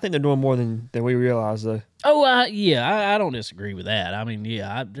 Yeah, I think they're doing more than we realize, though. Oh, yeah, I don't disagree with that. I mean,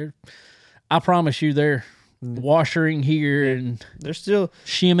 yeah, I promise you, they're washering here and they're still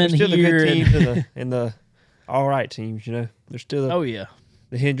shimming here. The good teams and the all right teams. They're still. The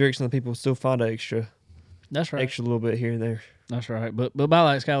Hendricks and the people still find an extra. That's right. Extra little bit here and there. That's right. But by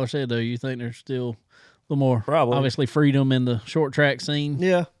like Skyler said, though, you think there's still a little more, probably, obviously, freedom in the short track scene?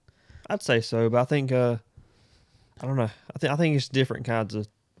 Yeah, I'd say so. But I think, I don't know. I think it's different kinds of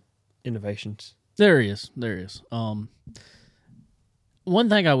innovations. There is. One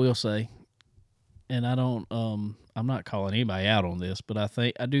thing I will say, and I don't, I'm not calling anybody out on this, but I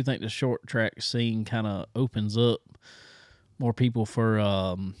do think the short track scene kind of opens up more people for,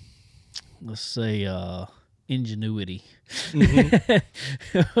 let's say, ingenuity.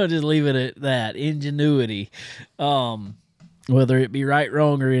 I'll just leave it at that. Ingenuity. Whether it be right,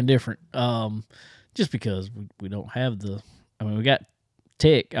 wrong, or indifferent. Just because we don't have we got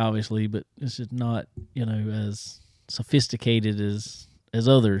tech, obviously, but it's just not, as sophisticated as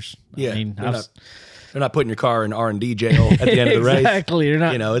others. Yeah. I mean, they're not putting your car in R&D jail at the end of the race. Exactly. They're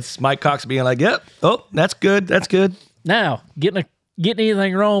not. It's Mike Cox being like, yep, oh, that's good. Now, getting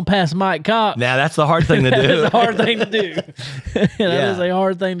anything wrong past Mike Cox. Now, that's the hard thing to do. That is a hard thing to do. That is a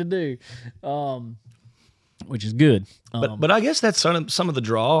hard thing to do, which is good. But I guess that's some of the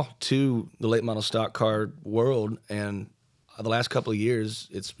draw to the late model stock car world. And the last couple of years,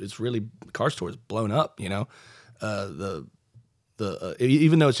 it's really, car stores blown up, even though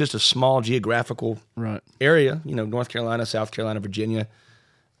it's just a small geographical area, North Carolina, South Carolina, Virginia,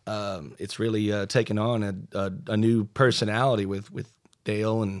 it's really taken on a new personality with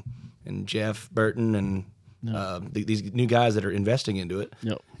Dale and Jeff Burton and these new guys that are investing into it.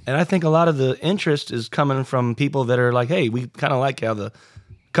 Yep. And I think a lot of the interest is coming from people that are like, hey, we kind of like how the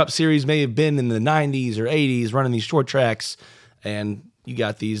Cup Series may have been in the 90s or 80s running these short tracks, and you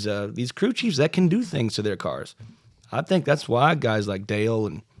got these crew chiefs that can do things to their cars. I think that's why guys like Dale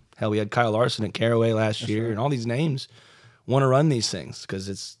and hell, we had Kyle Larson at Caraway last year, and all these names want to run these things because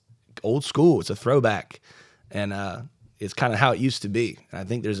it's old school, it's a throwback, and it's kind of how it used to be. And I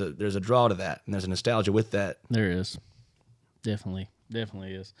think there's a draw to that, and there's a nostalgia with that. There is, definitely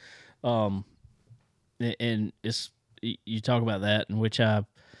is, and it's, you talk about that, in which I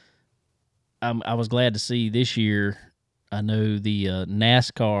was glad to see this year. I know the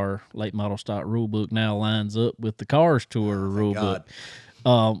NASCAR late model stock rule book now lines up with the Cars Tour rule book,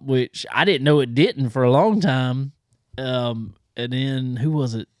 which I didn't know it didn't for a long time. and then who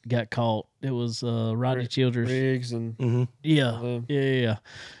was it got caught? It was Rodney Childers. Riggs and Yeah.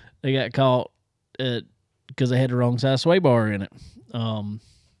 They got caught because they had the wrong size sway bar in it.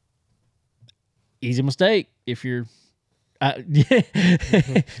 Easy mistake if you're.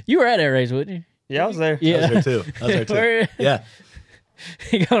 You were at that race, wouldn't you? yeah, I was there. Yeah, I was there too. Yeah.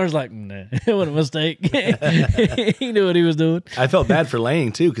 Connor's like, nah, it wasn't a mistake. He knew what he was doing. I felt bad for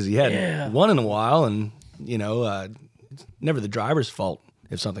Lane too because he hadn't Yeah. won in a while, and it's never the driver's fault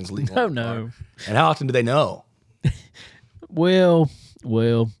if something's legal. Oh in the car. no. And how often do they know? Well,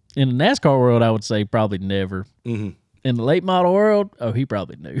 in the NASCAR world, I would say probably never. Mm-hmm. In the late model world, he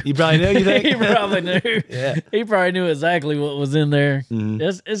probably knew. You probably know. You think? He probably knew. Yeah. He probably knew exactly what was in there.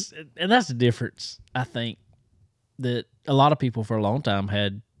 Mhm. And that's the difference, I think, that a lot of people for a long time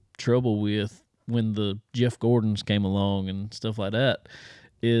had trouble with when the Jeff Gordons came along and stuff like that,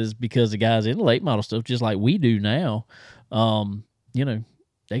 is because the guys in the late model stuff, just like we do now,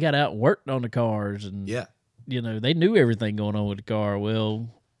 they got out and worked on the cars and, Yeah. they knew everything going on with the car.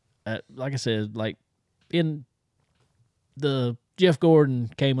 Well, like I said, like in the Jeff Gordon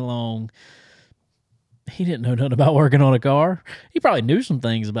came along, he didn't know nothing about working on a car. He probably knew some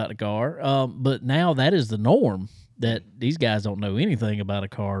things about the car, but now that is the norm, that these guys don't know anything about a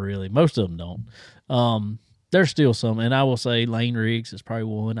car, really. Most of them don't. There's still some, and I will say Lane Riggs is probably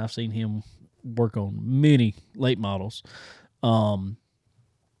one. I've seen him work on many late models. There's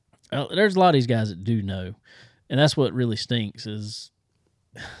a lot of these guys that do know, and that's what really stinks is...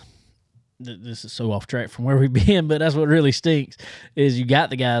 This is so off track from where we've been, but that's what really stinks is you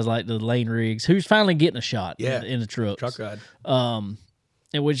got the guys like the Lane Riggs who's finally getting a shot in the trucks. Truck ride. And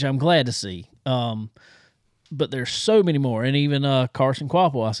which I'm glad to see. But there's so many more. And even Carson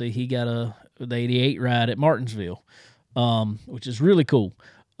Quapple, I see he got the 88 ride at Martinsville, which is really cool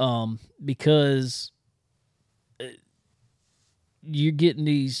because you're getting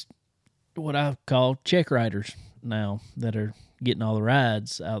these, what I call check riders now that are getting all the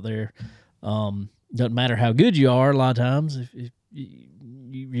rides out there. Doesn't matter how good you are. A lot of times, if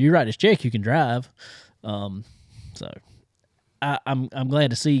you write this check, you can drive. So I'm glad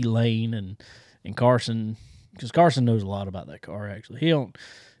to see Lane and Carson, because Carson knows a lot about that car. Actually, he don't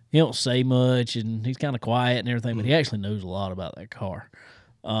say much, and he's kind of quiet and everything, but he actually knows a lot about that car.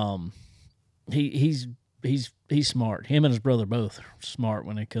 He's smart. Him and his brother both are smart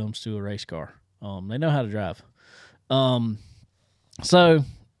when it comes to a race car. They know how to drive. So.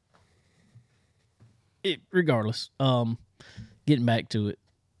 Regardless, getting back to it,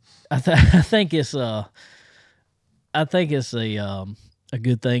 I think it's a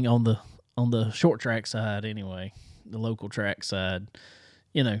good thing on the short track side anyway, the local track side.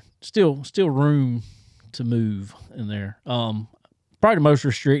 Still room to move in there. Probably the most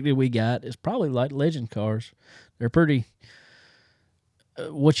restricted we got is probably like legend cars. They're pretty.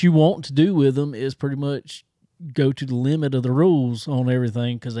 What you want to do with them is pretty much go to the limit of the rules on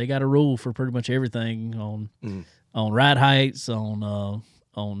everything, because they got a rule for pretty much everything on ride heights, on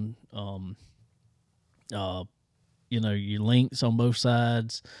your lengths on both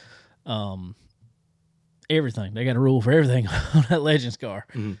sides, everything. They got a rule for everything on that Legends car.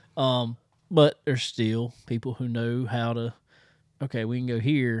 But there's still people who know how to, okay, we can go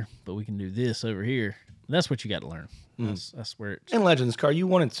here, but we can do this over here. And that's what you got to learn. That's where it's... In Legends car, you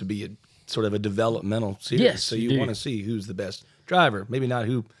want it to be a sort of a developmental series. Yes, so you you do. want to see who's the best driver. Maybe not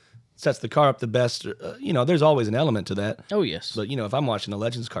who sets the car up the best. There's always an element to that. Oh, yes. But, if I'm watching a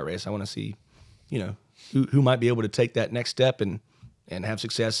Legends car race, I want to see, who might be able to take that next step and have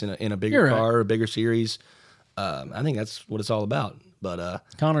success in a bigger You're right. car, a bigger series. I think that's what it's all about. But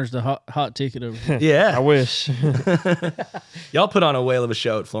Connor's the hot ticket over here. yeah, I wish. y'all put on a whale of a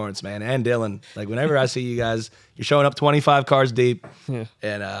show at Florence, man, and Dylan. Like whenever I see you guys, you're showing up 25 cars deep,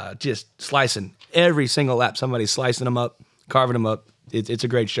 and just slicing every single lap. Somebody's slicing them up, carving them up. It's a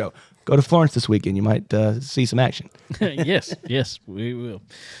great show. Go to Florence this weekend. You might see some action. yes, we will.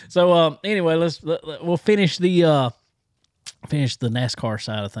 So anyway, we'll finish the NASCAR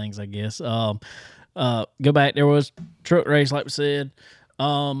side of things, I guess. Go back. There was truck race, like we said.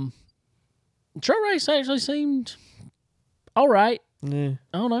 Truck race actually seemed all right. Yeah.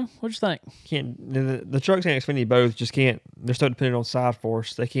 I don't know. What'd you think? The trucks and Xfinity both just can't. They're so dependent on side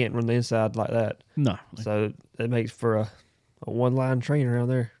force. They can't run the inside like that. No. So it makes for a one-line train around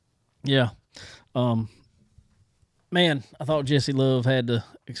there. Yeah. Man, I thought Jesse Love had the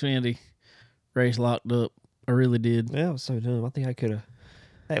Xfinity race locked up. I really did. Yeah, it was so dumb. I think I could have.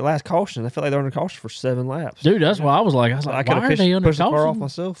 That last caution, I felt like they were under caution for 7 laps. Dude, that's why I was like, I could why have are they under pushed the car off caution?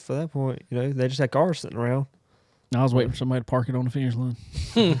 myself for that point. They just had cars sitting around. I was waiting for somebody to park it on the finish line.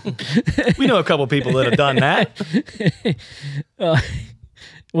 We know a couple people that have done that.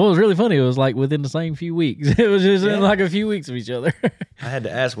 What was really funny, it was like within the same few weeks. It was just in like a few weeks of each other. I had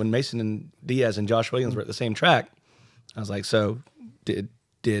to ask when Mason and Diaz and Josh Williams were at the same track. I was like, so did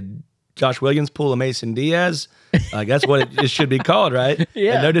Josh Williams pull a Mason Diaz? Like, that's what it should be called, right?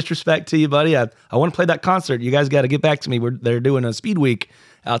 Yeah. And no disrespect to you, buddy. I want to play that concert. You guys got to get back to me. They're doing a speed week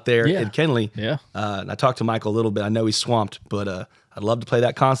out there in Kenley. Yeah. And I talked to Michael a little bit. I know he's swamped, but I'd love to play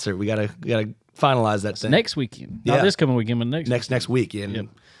that concert. We gotta finalize that thing. Next weekend. Yeah. Not this coming weekend, but next week. Yeah.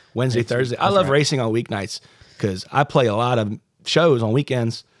 Wednesday, Thursday. I love racing on weeknights because I play a lot of shows on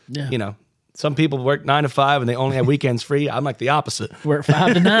weekends. Yeah. You know, some people work 9 to 5 and they only have weekends free. I'm like the opposite. We're at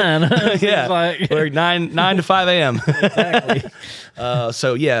 5 to 9. Yeah, Like, we're 9 to 5 a.m. exactly.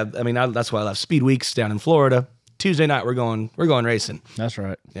 So yeah, I mean that's why I love speed weeks down in Florida. Tuesday night we're going racing, That's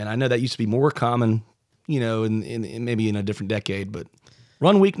right. and I know that used to be more common, you know, in maybe in a different decade. But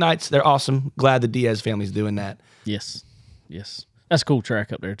run weeknights, they're awesome. Glad the Diaz family's doing that. Yes. That's a cool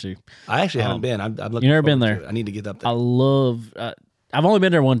track up there too. I actually haven't been. I'm looking. You never been forward there? to it. I need to get up there. I love. I've only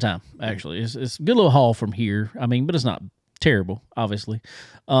been there one time actually. It's a good little haul from here. I mean, but it's not terrible, obviously.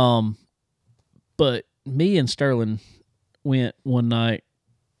 But me and Sterling went one night,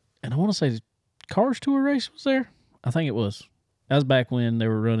 and I want to say the Cars Tour race was there. I think it was. That was back when they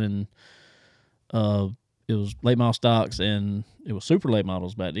were running. It was late model stocks and it was super late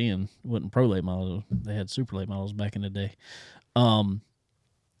models back then. It wasn't pro late models. They had super late models back in the day.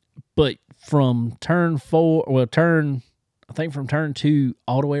 But from turn 2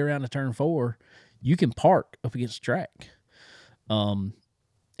 all the way around to turn 4, you can park up against the track. And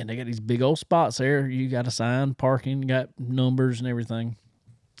they got these big old spots there. You got a sign, parking, you got numbers and everything.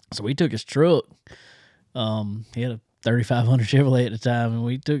 So we took his truck. He had a 3500 Chevrolet at the time, and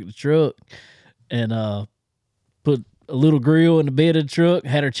we took the truck and put a little grill in the bed of the truck,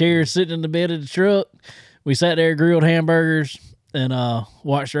 had our chairs sitting in the bed of the truck. We sat there, grilled hamburgers, and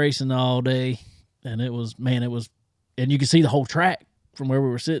watched racing all day. And it was, and you could see the whole track from where we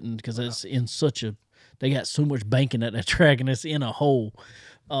were sitting because it's in they got so much banking at that track, and it's in a hole.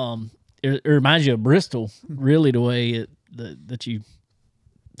 It reminds you of Bristol, really, the way that you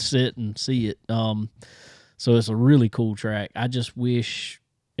sit and see it. So it's a really cool track. I just wish,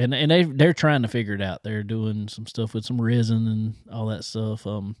 and they're trying to figure it out. They're doing some stuff with some resin and all that stuff.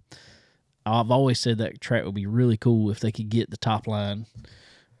 I've always said that track would be really cool if they could get the top line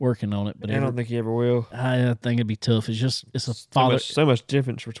working on it. But I don't think you ever will. I think it'd be tough. It's a So much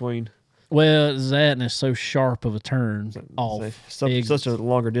difference between. Well, it's that, and it's so sharp of a turn off. Such a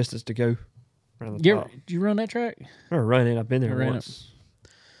longer distance to go around the top. Do you run that track? I've never run it. I've been there once.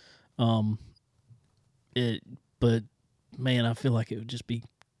 But man, I feel like it would just be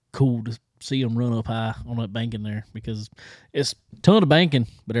cool to see them run up high on that banking there because it's a ton of banking,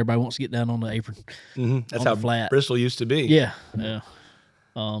 but everybody wants to get down on the apron. Mm-hmm. That's how flat. Bristol used to be. Yeah.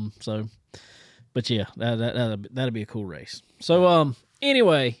 So, but yeah, that'd be a cool race. So,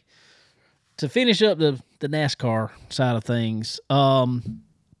 anyway, to finish up the NASCAR side of things,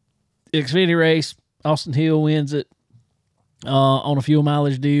 Xfinity race, Austin Hill wins it on a fuel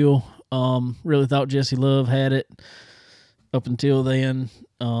mileage deal. Really thought Jesse Love had it up until then.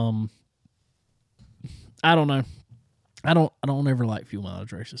 I don't know. I don't ever like fuel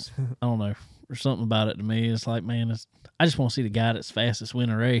mileage races. I don't know. There's something about it to me. It's like, man, I just want to see the guy that's fastest win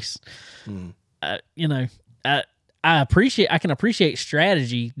a race. I can appreciate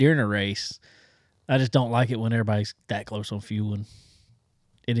strategy during a race. I just don't like it when everybody's that close on fuel and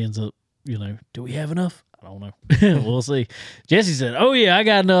it ends up, do we have enough? I don't know. We'll see. Jesse said, "Oh yeah, I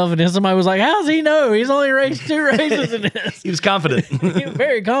got enough," and then somebody was like, "How does he know? He's only raced 2 races in this." He was confident. He was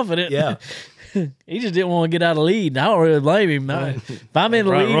very confident. Yeah. He just didn't want to get out of lead. And I don't really blame him. If I'm in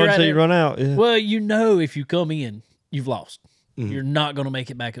the lead run right till now, you run out. Yeah. well, if you come in, you've lost. Mm-hmm. You're not going to make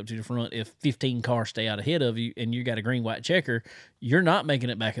it back up to the front if 15 cars stay out ahead of you and you got a green white checker. You're not making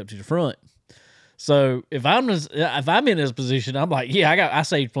it back up to the front. So if I'm in this position, I'm like, yeah, I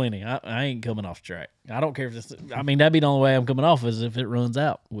saved plenty. I ain't coming off the track. I don't care if this. I mean, that'd be the only way I'm coming off is if it runs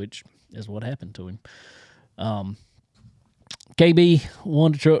out, which is what happened to him. KB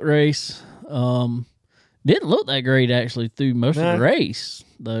won the truck race. Didn't look that great actually through most of the race,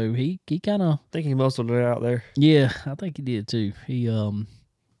 though. He kind of. I think he muscled it out there. Yeah, I think he did too. He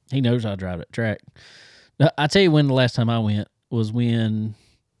knows how to drive that track. I tell you when the last time I went was when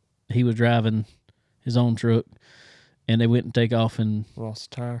he was driving his own truck, and they went and take off and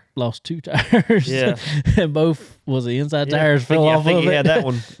lost a tire. Lost 2 tires. Yeah, and both was the inside tires fell off. I think of he it. had that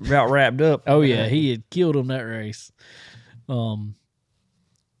one wrapped up. Oh yeah, he had killed him that race. So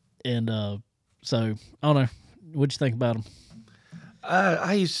I don't know. What'd you think about him?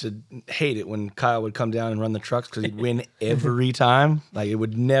 I used to hate it when Kyle would come down and run the trucks because he'd win every time. Like, it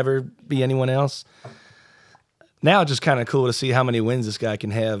would never be anyone else. Now it's just kind of cool to see how many wins this guy can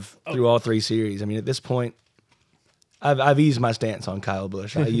have through all 3 series. I mean, at this point, I've eased my stance on Kyle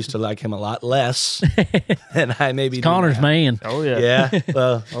Busch. I used to like him a lot less than I maybe do Connor's now. man. Oh yeah. Yeah,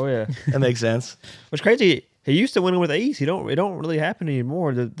 well, Oh yeah. that makes sense. What's crazy? He used to win with ease. It don't really happen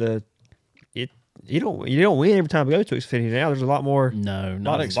anymore. You don't win every time you go to Xfinity now. There's a lot more. No, A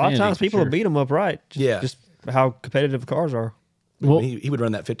not lot of times people will beat them up right. Just how competitive the cars are. Well, he would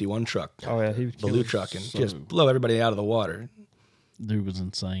run that 51 truck, Oh yeah, he would kill blue us. truck, and just blow everybody out of the water. dude was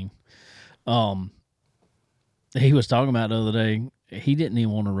insane. He was talking about the other day, he didn't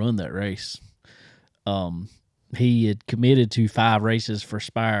even want to run that race. He had committed to 5 races for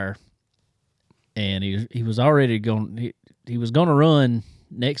Spire, and he was already going. He was going to run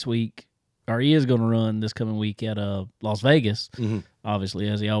next week, or he is going to run this coming week at Las Vegas, obviously,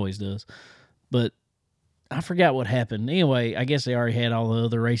 as he always does. But I forgot what happened. Anyway, I guess they already had all the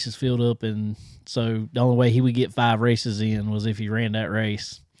other races filled up, and so the only way he would get 5 races in was if he ran that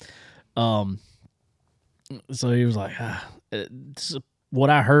race. So he was like, what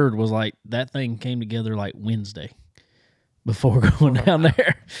I heard was like that thing came together like Wednesday before going down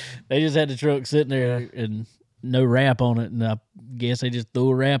there. They just had the truck sitting there and no wrap on it, and I guess they just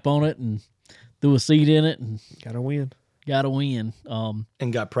threw a wrap on it and threw a seat in it and Gotta win. got a win.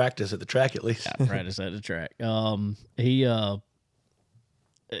 And got practice at the track at least. Got practice at the track.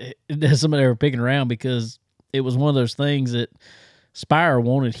 There's somebody they were picking around because it was one of those things that Spire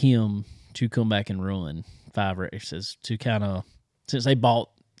wanted him to come back and run 5 races to kind of, since they bought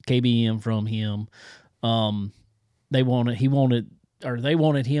KBM from him, they wanted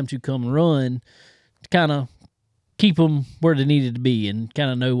him to come and run to kind of keep them where they needed to be and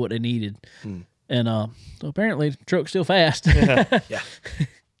kind of know what they needed. And so apparently the truck's still fast. Yeah.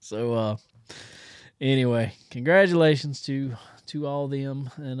 So anyway, congratulations to all of them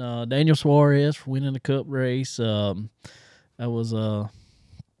and Daniel Suarez for winning the Cup race. That was a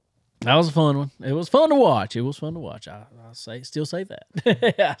fun one. It was fun to watch. I still say that.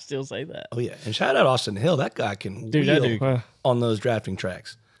 I still say that. Oh, yeah. And shout out Austin Hill. That guy can Dude, that wheel dude. on those drafting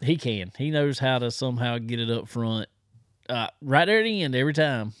tracks. He can. He knows how to somehow get it up front, right there at the end every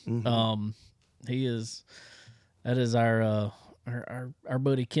time. He is. That is our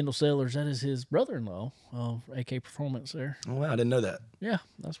buddy Kendall Sellers. That is his brother-in-law, AK Performance. There. Oh, wow. I didn't know that. Yeah,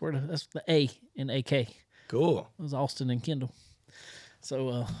 that's the A in AK. Cool. It was Austin and Kendall.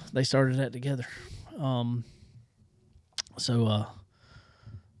 So they started that together.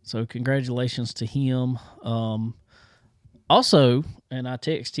 So congratulations to him. Also, and I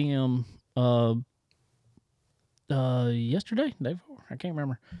texted him yesterday, day before, I can't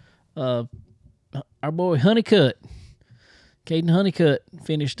remember. Our boy Honeycutt, Caden Honeycutt,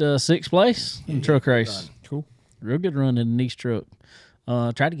 finished 6th place in the truck race. Cool. Real good run in the niche truck.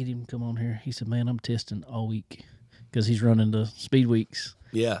 Tried to get him to come on here. He said, "Man, I'm testing all week." Because he's running the speed weeks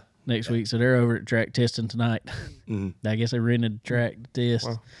next week. So they're over at track testing tonight. I guess they rented the track to test.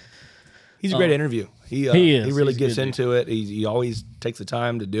 Wow. He's a great interview. He is. He really gets into it. He always takes the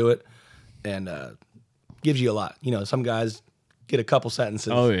time to do it and gives you a lot. You know, some guys get a couple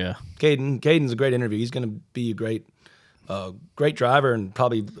sentences. Oh, yeah. Caden's a great interview. He's going to be a great driver, and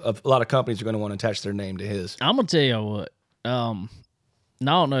probably a lot of companies are going to want to attach their name to his. I'm going to tell you what. I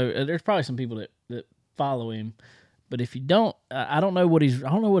don't know. There's probably some people that follow him. But if you don't, I don't know what his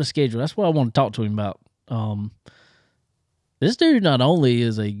schedule. That's what I want to talk to him about. This dude not only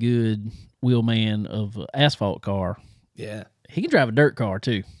is a good wheelman of an asphalt car, Yeah, he can drive a dirt car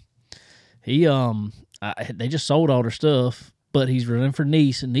too. He they just sold all their stuff, but he's running for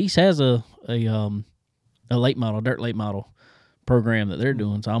Nice, and Nice has a late model, dirt late model program that they're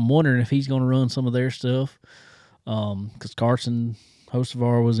doing. So I'm wondering if he's going to run some of their stuff. Because Carson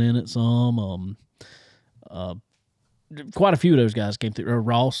Hocevar was in it some. Quite a few of those guys came through.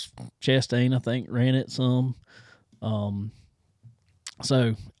 Ross Chastain, I think, ran it some.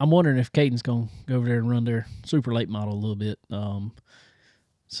 So I'm wondering if Caden's going to go over there and run their super late model a little bit.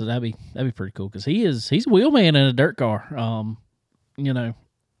 So that'd be pretty cool because he's a wheelman in a dirt car. You know,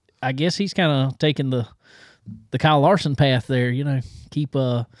 I guess he's kind of taking the Kyle Larson path there. You know,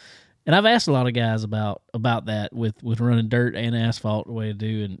 and I've asked a lot of guys about that with running dirt and asphalt the way to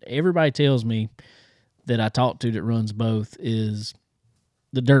do, and everybody tells me that I talk to that runs both is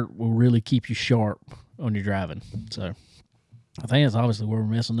the dirt will really keep you sharp on your driving. So I think that's obviously where we're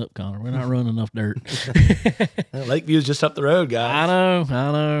messing up, Connor. We're not running enough dirt. Lakeview's just up the road, guys. I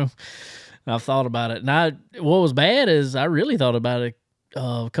know. I've thought about it. And what was bad is I really thought about it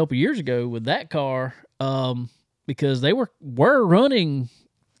a couple years ago with that car. because they were running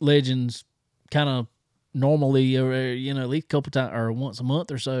Legends kind of normally, or at least a couple times or once a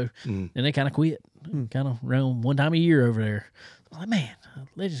month or so, and they kind of quit, kind of around one time a year over there. I was like, man,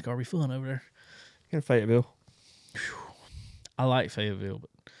 Legends car be fun over there. In Fayetteville. I like Fayetteville, but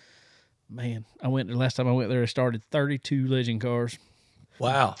man, last time I went there, I started 32 Legend cars.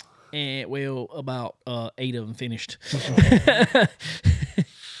 Wow. And about 8 of them finished.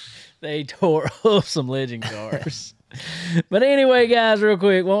 They tore up some Legend cars. But anyway, guys, real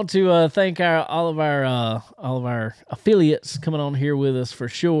quick, want to thank all of our affiliates coming on here with us for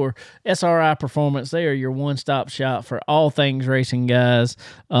sure. SRI Performance, they are your one-stop shop for all things racing, guys.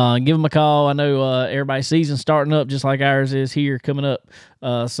 Give them a call. I know everybody's season's starting up just like ours is here coming up.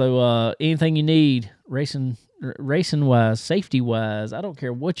 So anything you need, racing-wise, safety-wise, I don't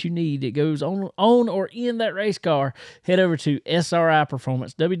care what you need. It goes on or in that race car. Head over to SRI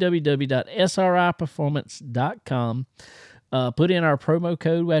Performance, www.sriperformance.com. Put in our promo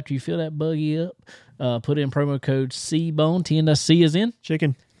code after you fill that buggy up. Put in promo code CBONE, T-N-C as in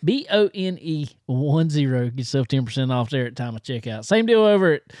Chicken. BONE 10. Get yourself 10% off there at time of checkout. Same deal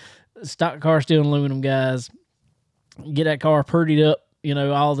over at Stock Car Steel and Aluminum, guys. Get that car purdied up.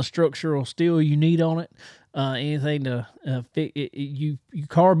 All the structural steel you need on it. Anything to fit you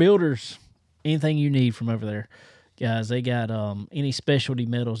car builders, anything you need from over there, guys. They got any specialty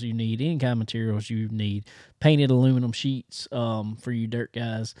metals you need, any kind of materials you need, painted aluminum sheets for you dirt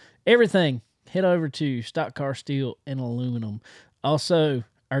guys, everything. Head over to Stock Car Steel and Aluminum. Also,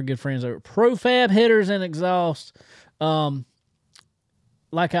 our good friends over at Profab Headers and Exhaust.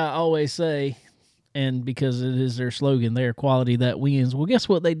 Like I always say, and because it is their slogan, their quality that wins. Well, guess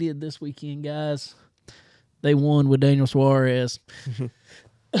what they did this weekend, guys? They won with Daniel Suarez.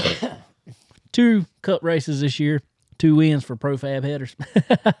 2 cup races this year, 2 wins for Profab Headers.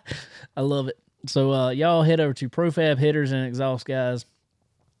 I love it. So y'all head over to Profab Headers and Exhaust, guys,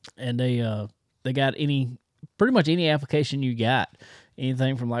 and they got pretty much any application you got.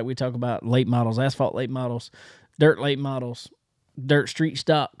 Anything from, like we talk about, late models, asphalt late models, dirt late models, dirt street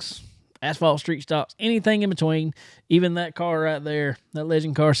stocks, asphalt street stocks, anything in between. Even that car right there, that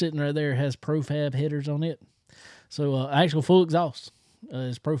Legend car sitting right there, has Profab headers on it. So actual full exhaust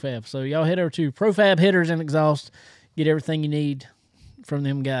is Profab. So y'all head over to Profab Headers and Exhaust. Get everything you need from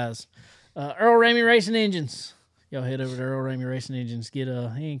them guys. Earl Ramey Racing Engines. Y'all head over to Earl Ramey Racing Engines. Get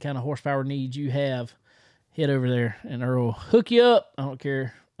any kind of horsepower needs you have. Head over there and Earl will hook you up. I don't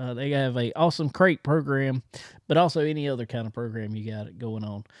care. They have a awesome crate program, but also any other kind of program you got going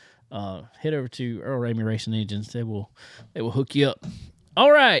on. Head over to Earl Ramey Racing Engines. They will hook you up.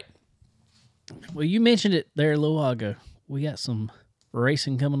 All right. Well, you mentioned it there a little while ago. We got some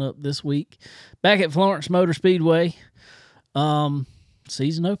racing coming up this week. Back at Florence Motor Speedway.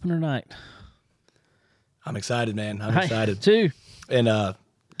 Season opener night. I'm excited, man. I'm excited. Too. And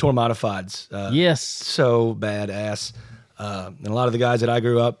Tour Modifieds. Yes. So badass. And a lot of the guys that I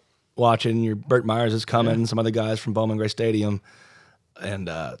grew up watching, your Burt Myers is coming, some other guys from Bowman Gray Stadium. And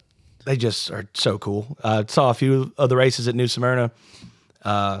they just are so cool. I saw a few of the races at New Smyrna.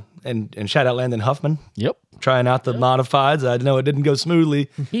 And shout out Landon Huffman. Yep. Trying out the modifieds. I know it didn't go smoothly.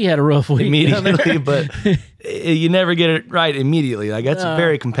 He had a rough week immediately, but you never get it right immediately. Like that's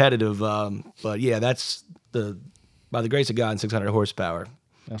very competitive. But yeah, that's by the grace of God, 600 horsepower.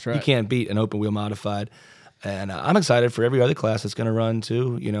 That's right. You can't beat an open wheel modified. And I'm excited for every other class that's going to run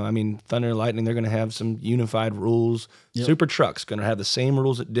too. Thunder and Lightning, they're going to have some unified rules. Yep. Super Truck's going to have the same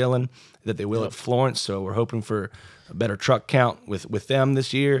rules at Dillon that they will at Florence. So we're hoping for a better truck count with them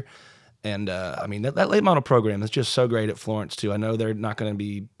this year. And that late model program is just so great at Florence too. I know they're not going to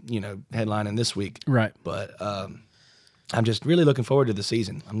be, headlining this week. Right. But I'm just really looking forward to the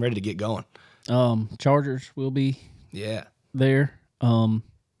season. I'm ready to get going. Chargers will be there.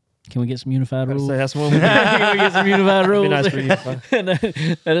 Can we get some unified rules? That's one. Can we get some unified rules? Nice for unified.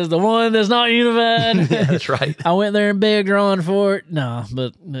 That is the one that's not unified. Yeah, that's right. I went there and begged Ron for it. No,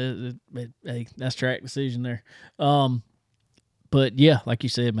 but hey, that's track decision there. But yeah, like you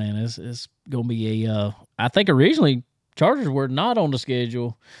said, man, it's gonna be a. I think originally Chargers were not on the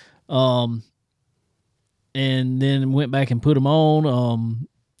schedule, and then went back and put them on.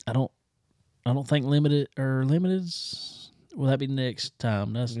 I don't think limited's. Will that be next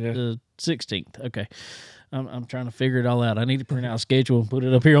time? That's the 16th. Okay. I'm trying to figure it all out. I need to print out a schedule and put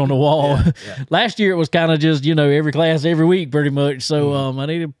it up here on the wall. Yeah. Last year it was kind of just, every class every week pretty much. So I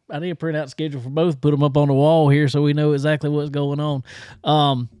need to print out a schedule for both, put them up on the wall here so we know exactly what's going on.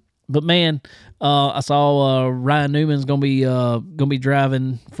 But man, I saw Ryan Newman's gonna be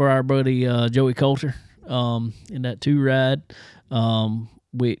driving for our buddy Joey Coulter in that 2 ride,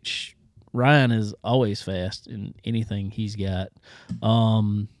 which Ryan is always fast in anything he's got.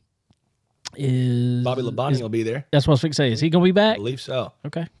 Is Bobby Labonte will be there. That's what I was fixing to say. Is he going to be I back? believe so.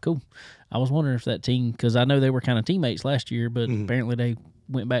 Okay, cool. I was wondering if that team, because I know they were kind of teammates last year, but apparently they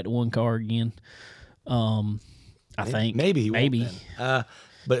went back to one car again. I think Maybe he won't then.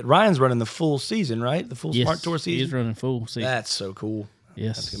 But Ryan's running the full season, right? The full Smart Tour season? He's running full season. That's so cool.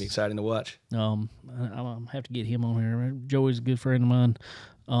 Yes. That's going to be exciting to watch. I'll have to get him on here. Joey's a good friend of mine.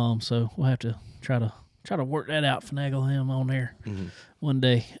 So we'll have to try to work that out, finagle him on there one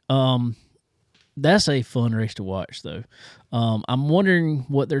day. That's a fun race to watch, though. I'm wondering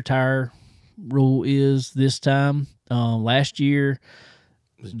what their tire rule is this time. Last year,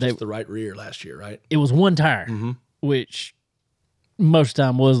 It was just the right rear last year, right? it was one tire, which most of the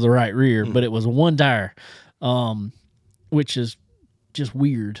time was the right rear, but it was one tire, which is just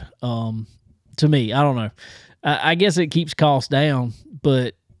weird to me. I don't know. I guess it keeps costs down,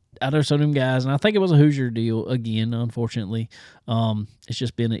 but I know some of them guys, and I think it was a Hoosier deal again, unfortunately. It's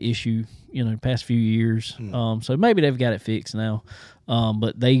just been an issue, the past few years. So maybe they've got it fixed now.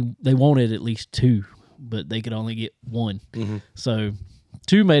 But they wanted at least two, but they could only get one. So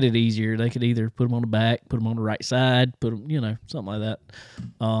two made it easier. They could either put them on the back, put them on the right side, put them, something like that.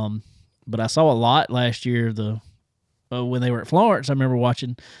 But I saw a lot last year. When they were at Florence, I remember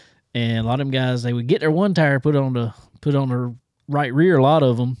watching, and a lot of them guys, they would get their one tire put on the right rear, a lot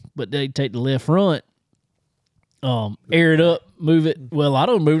of them, but they'd take the left front, air it up, move it. Well, a lot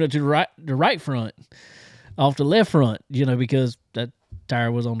of them moving it to the right front, off the left front, because that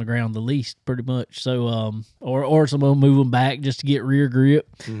tire was on the ground the least, pretty much. So, or some of them move them back just to get rear grip.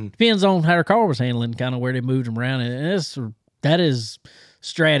 Depends on how their car was handling, kind of where they moved them around, and that is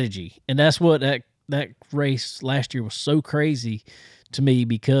strategy, and that's what that race last year was so crazy to me,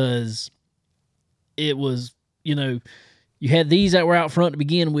 because it was, you had these that were out front to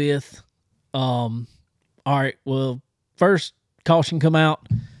begin with. All right, well, first caution come out.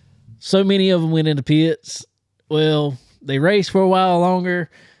 So many of them went into pits. Well, they raced for a while longer.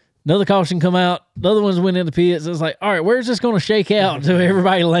 Another caution come out. The other ones went into pits. It's like, all right, where's this going to shake out until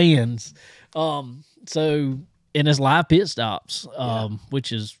everybody lands? And it's live pit stops,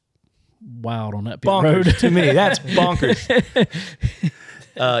 which is wild on that pit Bonkers road. to me. That's bonkers.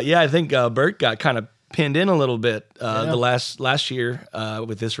 I think Bert got kind of pinned in a little bit the last year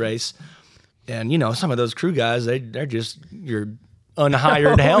with this race, and some of those crew guys, they're just your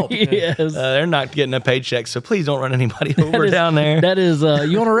unhired help. Yes. They're not getting a paycheck, so please don't run anybody over down there. That is,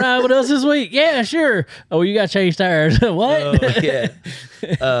 you want to ride with us this week? Yeah, sure. Oh, you got to change tires. What? Yeah.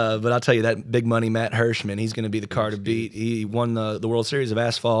 But I'll tell you, that big money Matt Hirschman, he's going to be the car to beat. He won the World Series of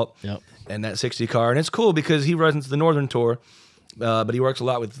Asphalt and that 60 car, and it's cool because he runs the Northern Tour. But he works a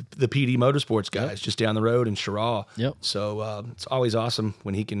lot with the PD Motorsports guys just down the road in Chirac. So it's always awesome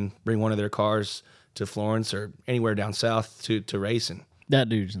when he can bring one of their cars to Florence or anywhere down south to racing. That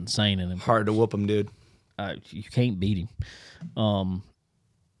dude's insane in him. Hard to whoop him, dude. You can't beat him.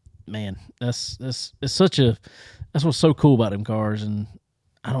 Man, that's what's so cool about them cars, and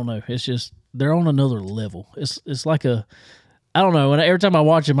I don't know. It's just they're on another level. It's like I don't know. And every time I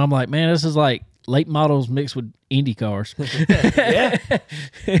watch them, I'm like, man, this is like late models mixed with Indy cars. Yeah,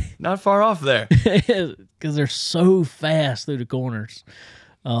 not far off there. Because they're so fast through the corners.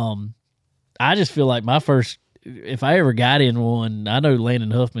 I just feel like if I ever got in one, I know Landon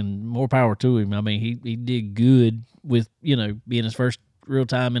Huffman, more power to him. I mean, he did good with, being his first real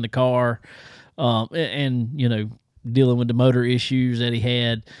time in the car, and dealing with the motor issues that he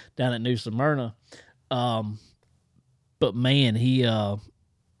had down at New Smyrna. But man,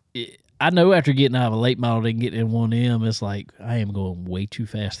 I know after getting out of a late model and getting in 1M, it's like, I am going way too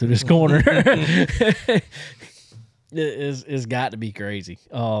fast through this corner. It's got to be crazy.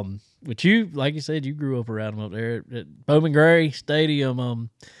 But you, like you said, you grew up around them up there at Bowman Gray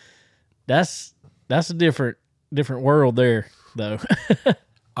Stadium. That's a different world there, though.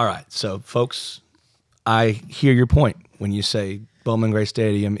 All right, so folks, I hear your point when you say Bowman Gray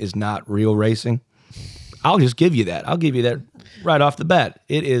Stadium is not real racing. I'll just give you that. I'll give you that right off the bat.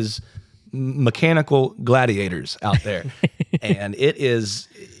 It is mechanical gladiators out there, and it is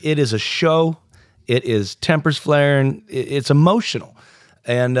a show. It is tempers flaring. It's emotional,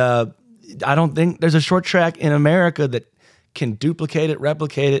 and I don't think there's a short track in America that can duplicate it,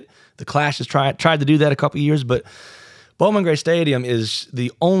 replicate it. The Clash has tried to do that a couple of years, but Bowman Gray Stadium is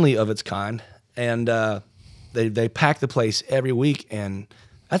the only of its kind, and they pack the place every week, and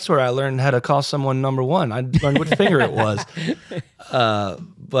that's where I learned how to call someone number one. I learned what finger it was.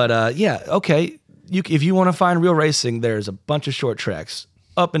 Yeah, okay. If you want to find real racing, there's a bunch of short tracks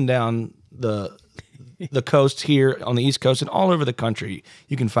up and down the the coast here on the East Coast and all over the country.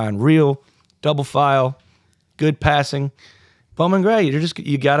 You can find real, double file, good passing. Bowman Gray,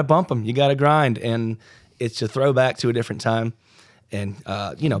 you got to bump them. You got to grind. And it's a throwback to a different time. And,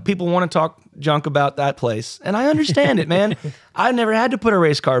 people want to talk junk about that place. And I understand it, man. I never had to put a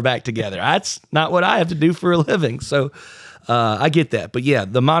race car back together. That's not what I have to do for a living. So I get that. But, yeah,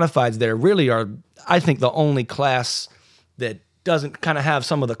 the modifieds there really are, I think, the only class that doesn't kind of have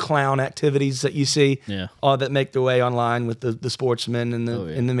some of the clown activities that you see that make their way online with the sportsmen and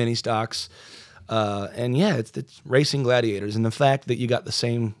the mini stocks. It's racing gladiators. And the fact that you got the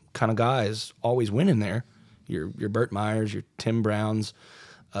same kind of guys always winning there, your Burt Myers, your Tim Browns,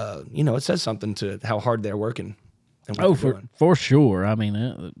 it says something to how hard they're working. And for sure. I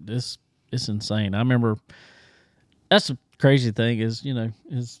mean, it's insane. I remember that's the crazy thing is,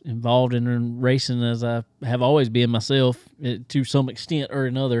 is involved in racing as I have always been myself to some extent or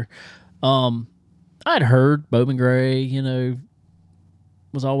another. I'd heard Bowman Gray,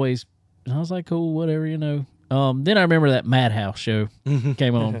 was always, and I was like, cool, whatever, Then I remember that Madhouse show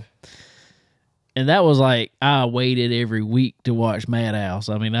came on. And that was like, I waited every week to watch Madhouse.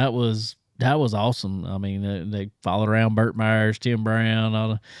 I mean, that was awesome. I mean, they followed around Burt Myers, Tim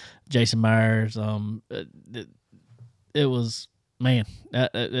Brown, Jason Myers. It was, man,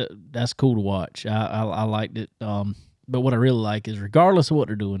 that's cool to watch. I liked it. But what I really like is regardless of what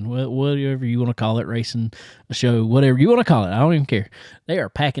they're doing, whatever you want to call it, racing, a show, whatever you want to call it, I don't even care. They are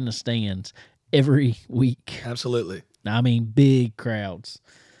packing the stands every week. Absolutely. I mean, big crowds.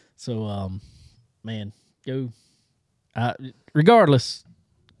 So, man, regardless,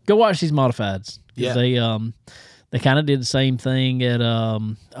 go watch these modifieds. Yeah. They kind of did the same thing at,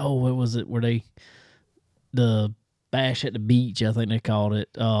 what was it, the Bash at the Beach, I think they called it.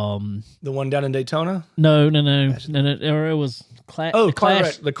 The one down in Daytona? No. Or it was Clash.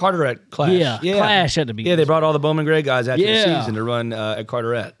 The Carteret Clash. Yeah, Clash at the Beach. Yeah, they brought all the Bowman Gray guys after the season to run at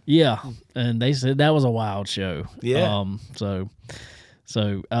Carteret. Yeah, and they said that was a wild show. Yeah. So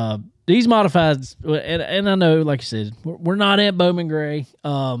these modifieds, and I know, like you said, we're not at Bowman Gray,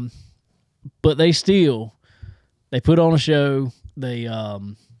 but they put on a show. They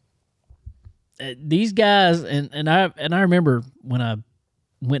these guys, and I remember when I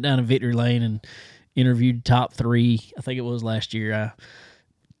went down to Victory Lane and interviewed top 3. I think it was last year.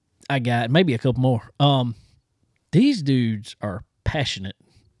 I got maybe a couple more. These dudes are passionate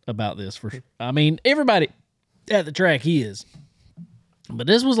about this. I mean, everybody at the track is, but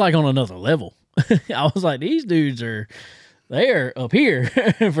this was like on another level. I was like, these dudes they're up here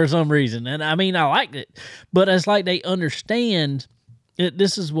for some reason, and I mean, I liked it, but it's like they understand.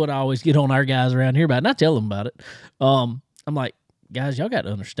 This is what I always get on our guys around here about, and I tell them about it. I'm like, guys, y'all got to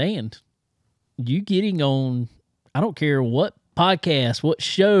understand. You getting on, I don't care what podcast, what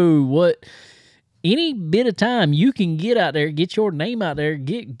show, what any bit of time you can get out there, get your name out there,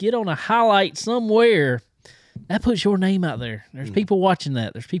 get on a highlight somewhere. That puts your name out there. There's people watching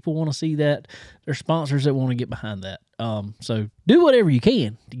that. There's people want to see that. There's sponsors that want to get behind that. So do whatever you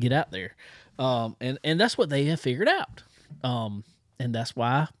can to get out there. And that's what they have figured out. And that's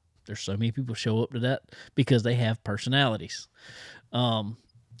why there's so many people show up to that, because they have personalities. And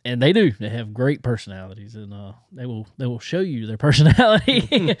they do. They have great personalities, and they will show you their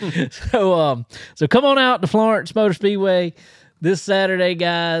personality. So come on out to Florence Motor Speedway this Saturday,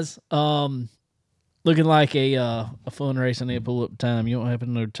 guys. Looking like a fun race. I need to pull up time. You don't happen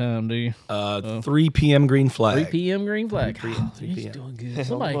to know the time, do you? 3 p.m. green flag. 3 p.m. green flag. 3 He's p.m. doing good.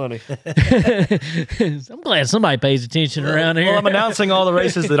 Somebody, Money. I'm glad somebody pays attention around here. Well, I'm announcing all the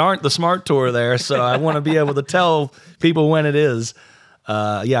races that aren't the Smart Tour there, so I want to be able to tell people when it is.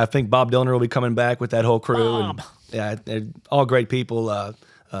 I think Bob Dillner will be coming back with that whole crew. Bob. And, they're all great people.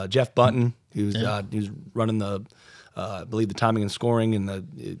 Jeff Button, who's running the, I believe, the timing and scoring and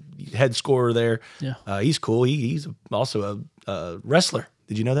the head scorer there. Yeah. He's cool. He's also a wrestler.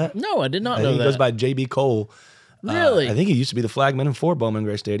 Did you know that? No, I did not I know think that. He goes by J.B. Cole. Really? I think he used to be the flagman for Bowman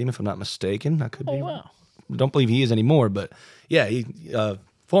Gray Stadium, if I'm not mistaken. I could be. Wow. Don't believe he is anymore, but yeah, he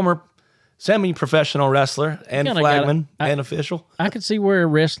former semi-professional wrestler and flagman and official. I could see where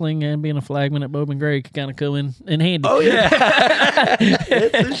wrestling and being a flagman at Bowman Gray could kind of come in handy. Oh, yeah.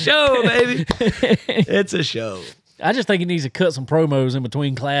 It's a show, baby. It's a show. I just think he needs to cut some promos in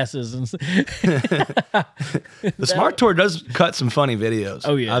between classes. The Smart Tour does cut some funny videos.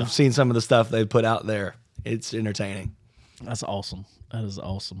 Oh, yeah. I've seen some of the stuff they put out there. It's entertaining. That's awesome. That is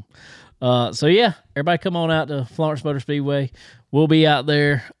awesome. Everybody come on out to Florence Motor Speedway. We'll be out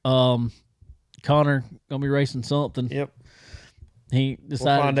there. Connor gonna be racing something. Yep. He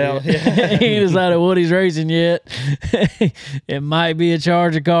decided. find out. He ain't decided what he's racing yet. It might be a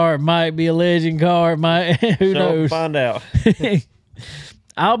Charger car. It might be a Legend car. It might. Who knows? Find out.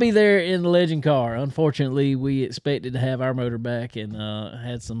 I'll be there in the Legend car. Unfortunately, we expected to have our motor back and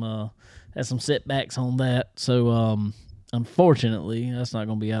had some setbacks on that. So unfortunately, that's not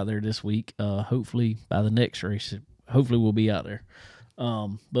going to be out there this week. Hopefully by the next race, hopefully we'll be out there.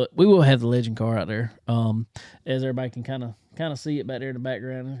 But we will have the Legend car out there. As everybody can kind of see it back there in the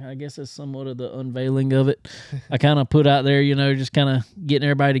background. I guess it's somewhat of the unveiling of it. I kind of put out there, just kind of getting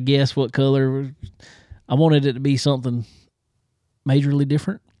everybody to guess what color. I wanted it to be something majorly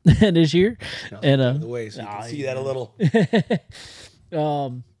different this year. And the way so you can see that a little.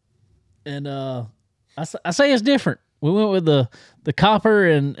 I say it's different. We went with the copper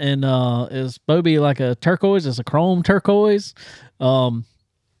and it's Bobby like a turquoise. It's a chrome turquoise. I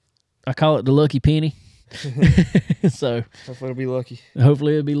call it the lucky penny. So Hopefully it'll be lucky.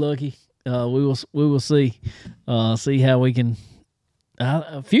 Hopefully it'll be lucky. We will see how we can.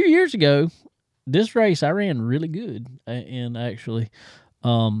 A few years ago, this race I ran really good and actually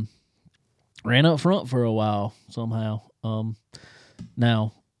ran up front for a while somehow.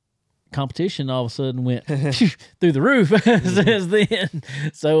 Now competition all of a sudden went through the roof since then.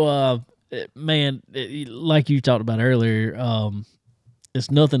 So like you talked about earlier, it's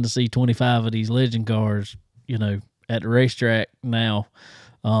nothing to see 25 of these Legend cars, at the racetrack now.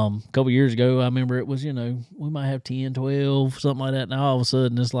 A couple years ago, I remember it was, we might have 10, 12, something like that. Now all of a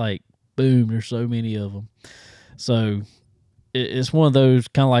sudden it's like, boom, there's so many of them. So it's one of those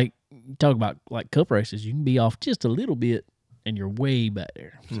kind of like, you talk about like cup races, you can be off just a little bit and you're way back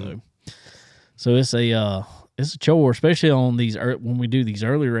there. So it's a chore, especially on these, when we do these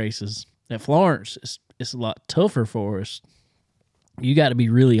early races. At Florence, it's a lot tougher for us. You got to be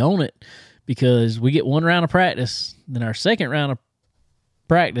really on it because we get one round of practice. Then our second round of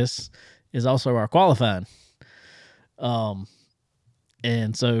practice is also our qualifying. And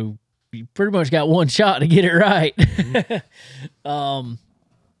so you pretty much got one shot to get it right.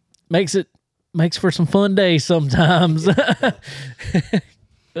 Makes for some fun days sometimes.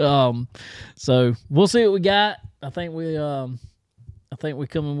 So we'll see what we got. I think we're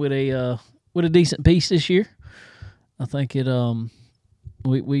coming with a decent piece this year. I think it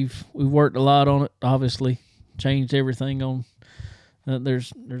we've worked a lot on it. Obviously, changed everything on.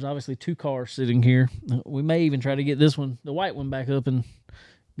 There's obviously 2 cars sitting here. We may even try to get this one, the white one, back up and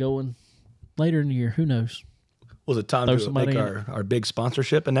going later in the year. Who knows? Was it time to make our big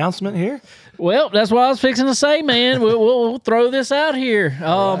sponsorship announcement here? Well, that's what I was fixing to say, man. We'll throw this out here.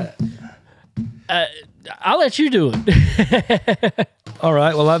 I'll let you do it. All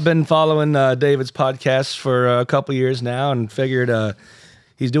right. Well, I've been following David's podcast for a couple years now and figured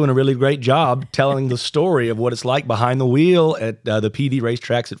he's doing a really great job telling the story of what it's like behind the wheel at the PD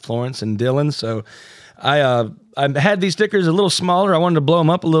racetracks at Florence and Dillon. So I had these stickers a little smaller. I wanted to blow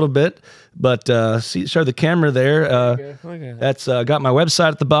them up a little bit, but show the camera there. Okay. That's got my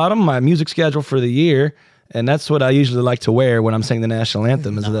website at the bottom, my music schedule for the year, and that's what I usually like to wear when I'm singing the national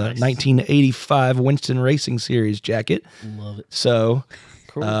anthem is the 1985 Winston Racing Series jacket. Love it. So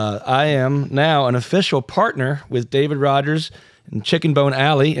Cool. I am now an official partner with David Rogers and Chicken Bone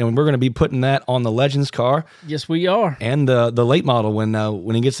Alley, and we're going to be putting that on the Legends car. Yes, we are. And the late model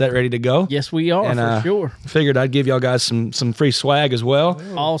when he gets that ready to go. Yes, we are, for sure. Figured I'd give y'all guys some free swag as well.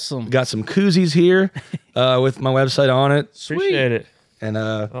 Awesome. Got some koozies here with my website on it. Appreciate it. And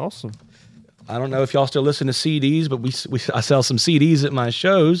awesome. I don't know if y'all still listen to CDs, but I sell some CDs at my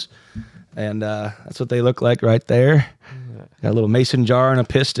shows, and that's what they look like right there. Got a little mason jar and a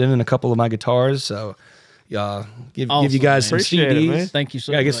piston and a couple of my guitars, so give you guys some Appreciate CDs. it, man. Thank you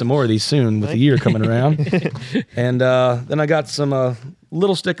so Gotta much. get some more of these soon with the year coming around. And then I got some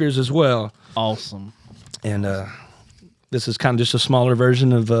little stickers as well. Awesome. And this is kind of just a smaller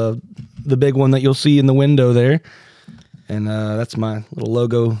version of the big one that you'll see in the window there. And that's my little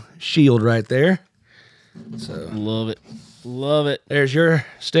logo shield right there. So Love it. Love it. there's your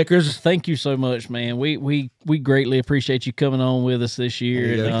stickers. Thank you so much, man. We greatly appreciate you coming on with us this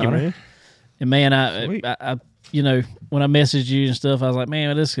year. Thank you, man. And man, Sweet. I when I messaged you and stuff, I was like,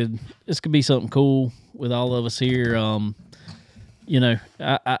 man, this could be something cool with all of us here. I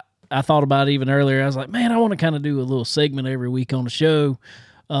thought about it even earlier. I was like, man, I want to kind of do a little segment every week on the show.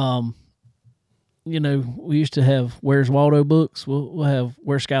 We used to have Where's Waldo books. We'll have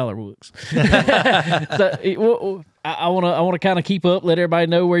Where's Skyler books. So I want to kind of keep up, let everybody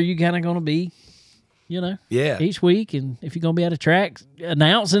know where you kind of going to be. Yeah. each week. And if you're gonna be at a track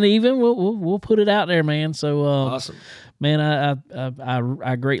announcing, even we'll put it out there, man. So Awesome. man,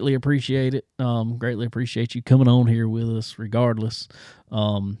 I greatly appreciate it. Greatly appreciate you coming on here with us, regardless.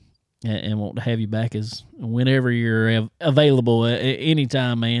 And want to have you back as whenever you're available at any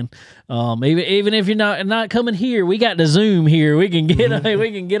time, man. Even if you're not coming here, we got the Zoom here. We can get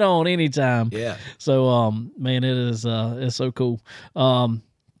we can get on anytime. Yeah. So man, it is it's so cool.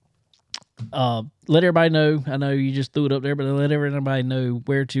 Let everybody know. I know you just threw it up there, but let everybody know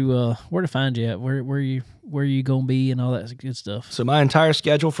where to find you at, where you gonna be, and all that good stuff. So my entire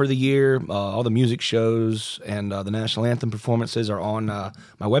schedule for the year, all the music shows and the national anthem performances are on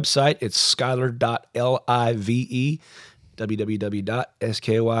my website. It's skyler.live,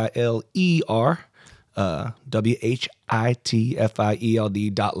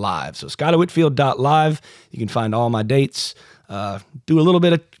 www.skyler.whitfield.live. So skylerwhitfield.live. You can find all my dates. Do a little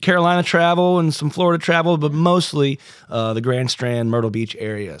bit of Carolina travel and some Florida travel, but mostly the Grand Strand, Myrtle Beach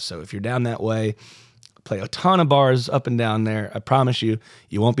area. So if you're down that way, play a ton of bars up and down there. I promise you,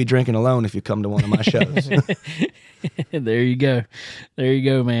 you won't be drinking alone if you come to one of my shows. There you go,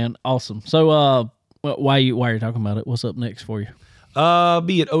 man. Awesome. So why are you talking about it? What's up next for you?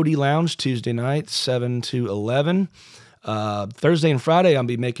 Be at OD Lounge Tuesday night, 7 to 11. Thursday and Friday, I'll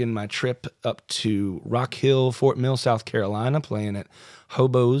be making my trip up to Rock Hill, Fort Mill, South Carolina, playing at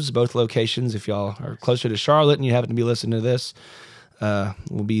Hobo's, both locations. If y'all are closer to Charlotte and you happen to be listening to this,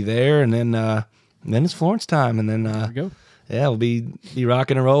 we'll be there. And then it's Florence time. And then, There we go. yeah, we'll be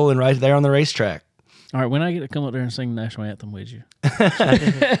rocking and rolling right there on the racetrack. All right, when I get to come up there and sing the national anthem with you.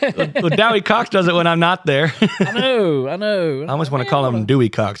 Well, Dowie Cox does it when I'm not there. I know. I almost want to call him Dewey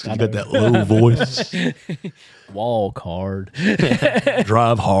Cox because he's got that low voice. Walk hard.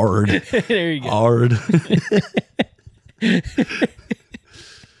 Drive hard. There you go. Hard.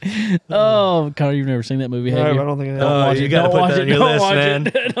 Oh, Carter, you've never seen that movie, have No, you? I don't think I have. Oh, you got to put that on your list, man.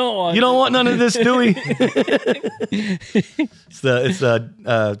 Don't watch You don't want none of this, Dewey. It's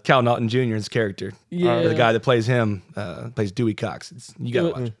Cal Naughton Jr.'s character. Yeah. The guy that plays him plays Dewey Cox. You got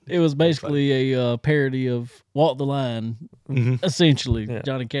to watch it. It was basically a parody of Walk the Line, essentially,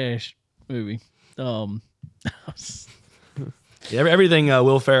 Johnny Cash movie. Yeah, everything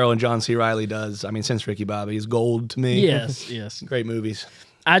Will Ferrell and John C. Reilly does, I mean, since Ricky Bobby, is gold to me. Yes. Great movies.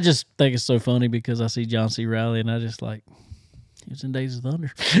 I just think it's so funny because I see John C. Reilly and I just like, he was in Days of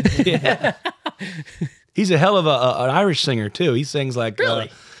Thunder. Yeah. He's a hell of an Irish singer, too. He sings like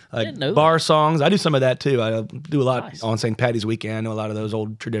bar songs. I do some of that, too. I do a lot on St. Patty's weekend. I know a lot of those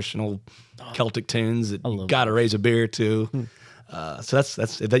old traditional Celtic tunes that you got to raise a beer to. So that's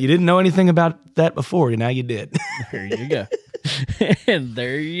if you didn't know anything about that before, now you did. There you go. And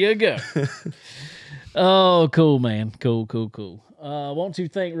there you go. Oh, cool, man. Cool. Want to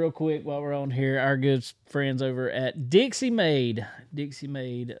thank real quick while we're on here our good friends over at Dixie Made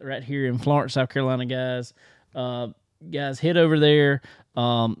right here in Florence, South Carolina, guys. Guys, head over there.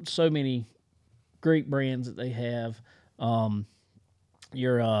 So many great brands that they have.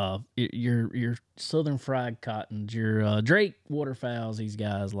 Your Southern Fried Cottons, your Drake waterfowls, these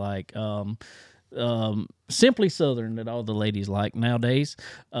guys like. Simply Southern that all the ladies like nowadays.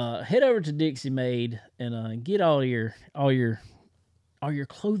 Head over to Dixie Made and get all your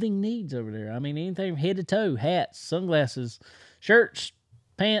clothing needs over there. I mean, anything from head to toe: hats, sunglasses, shirts,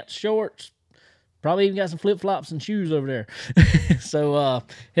 pants, shorts. Probably even got some flip flops and shoes over there. So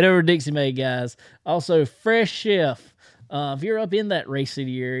head over to Dixie Made, guys. Also, Fresh Chef. If you're up in that Race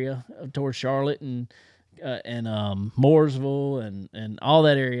City area towards Charlotte and Mooresville and all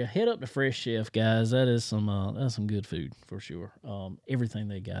that area, head up to Fresh Chef, guys. That's some good food for sure. Everything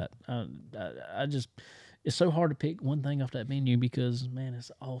they got, I just, it's so hard to pick one thing off that menu because man,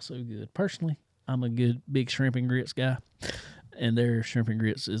 it's all so good. Personally, I'm a good big shrimp and grits guy, and their shrimp and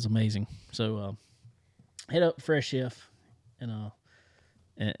grits is amazing. So head up to Fresh Chef and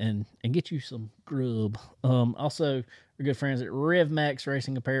get you some grub. Also, we're good friends at Rev Max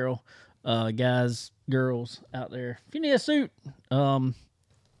Racing Apparel. Guys, girls out there, if you need a suit,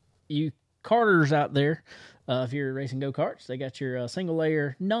 you karters out there, if you're racing go-karts, they got your single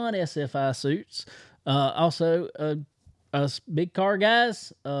layer non-SFI suits. Also, us big car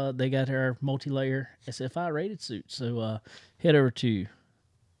guys, they got our multi-layer SFI rated suits. So head over to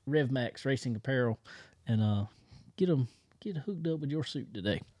Rev Max Racing Apparel and get hooked up with your suit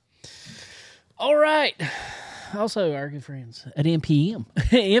today. All right. Also, our good friends at NPM,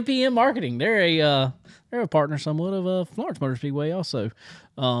 NPM Marketing. They're a partner somewhat of Florence Motor Speedway. Also,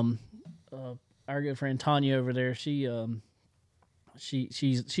 our good friend Tanya over there. She's on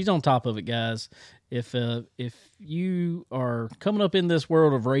top of it, guys. If you are coming up in this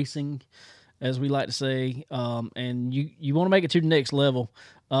world of racing, as we like to say, and you want to make it to the next level.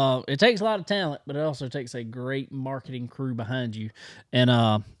 It takes a lot of talent, but it also takes a great marketing crew behind you.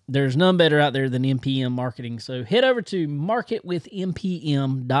 And there's none better out there than MPM Marketing. So head over to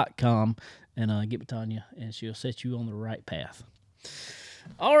marketwithmpm.com and get with Tanya, and she'll set you on the right path.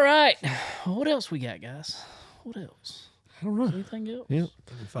 All right. What else we got, guys? What else? I don't know. Anything else? Yep.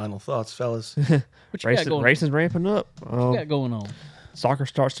 Any final thoughts, fellas? What you got going Racing's ramping up. on? What you got going on? Soccer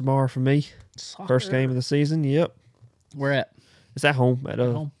starts tomorrow for me. Soccer. First game of the season. Yep. Where at? It's at home.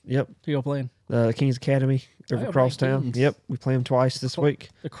 Home? Yep. Who y'all playing? Kings Academy over Oh, crosstown. Kings. Yep. We play them twice this week.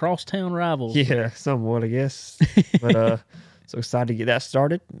 The crosstown rivals. Yeah, somewhat, I guess. But so excited to get that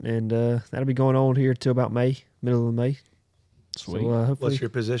started, and that'll be going on here till about May, middle of May. Sweet. So hopefully, What's your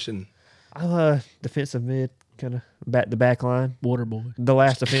position? I'll defensive mid, kind of back line. Water boy. The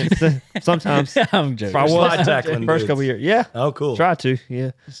last offense. Sometimes I'm joking. I was Slide tackling first dudes. couple years. Yeah. Oh, cool. Try to.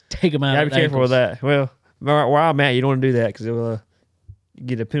 Yeah. Just take them out. Gotta at be careful with ankles. that. Well, where I'm at, you don't want to do that because it'll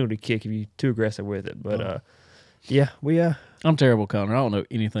get a penalty kick if you're too aggressive with it. But yeah, we I'm terrible, Connor. I don't know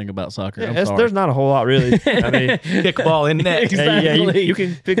anything about soccer. I'm yeah, sorry. there's not a whole lot really. I mean, Kick ball in net. Exactly. yeah, you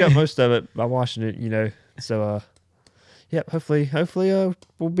can pick up most of it by watching it, you know. So yeah, hopefully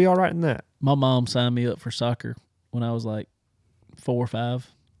we'll be all right in that. My mom signed me up for soccer when I was like 4 or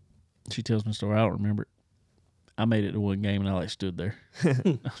 5. She tells me a story. I don't remember it. I made it to one game and I like stood there.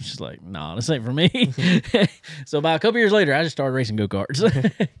 I was just like, nah, this ain't for me. So about a couple years later, I just started racing go-karts.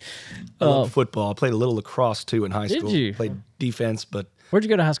 I love football. I played a little lacrosse too in high Did school. you? Played defense, but Where'd you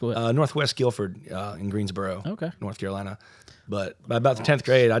go to high school at? Northwest Guilford in Greensboro, Okay. North Carolina. But by about the 10th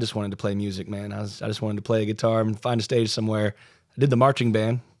grade, I just wanted to play music, man. I just wanted to play a guitar and find a stage somewhere. I did the marching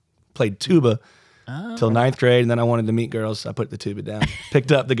band, played tuba till 9th grade, and then I wanted to meet girls. So I put the tuba down,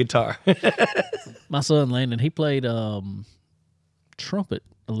 picked up the guitar. My son Landon, he played trumpet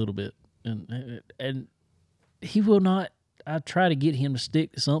a little bit, and he will not. I try to get him to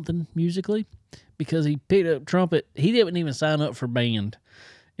stick to something musically because he picked up trumpet. He didn't even sign up for band,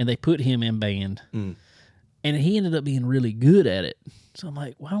 and they put him in band, and he ended up being really good at it. So I'm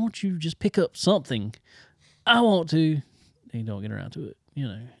like, why don't you just pick up something? I want to. He don't get around to it, you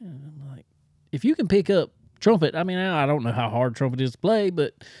know. And I'm like, if you can pick up trumpet, I mean, I don't know how hard trumpet is to play,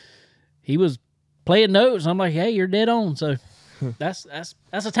 but he was playing notes. I'm like, hey, you're dead on. So that's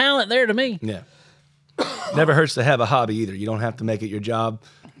a talent there to me. Yeah. Never hurts to have a hobby either. You don't have to make it your job.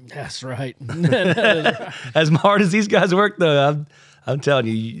 That's right. As hard as these guys work, though, I'm telling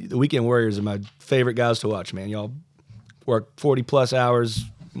you, the Weekend Warriors are my favorite guys to watch, man. Y'all work 40-plus hours,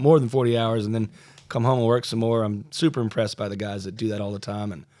 more than 40 hours, and then come home and work some more. I'm super impressed by the guys that do that all the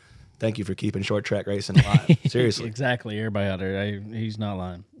time, and thank you for keeping short track racing alive. Seriously. Exactly. Everybody out there, he's not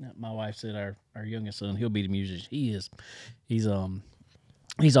lying. My wife said our youngest son, he'll be the musician. He is. He's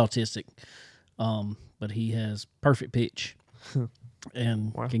autistic, but he has perfect pitch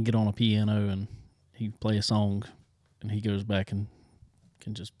and can get on a piano and he play a song and he goes back and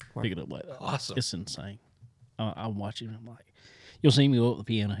can just pick it up like that. Awesome. It's insane. I'm watching him. I'm like, you'll see me go up the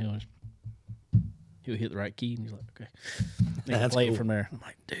piano. He'll hit the right key and he's like, okay. And That's play cool. it from there. I'm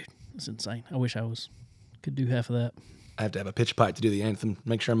like, dude, it's insane. I wish I could do half of that. I have to have a pitch pipe to do the anthem.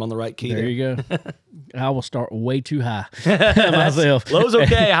 Make sure I'm on the right key. There you go. I will start way too high myself. Low's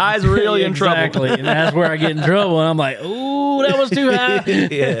okay. High's really in trouble. Exactly. And that's where I get in trouble. And I'm like, ooh, that was too high.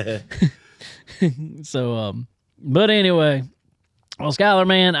 Yeah. So, but anyway, well, Skyler,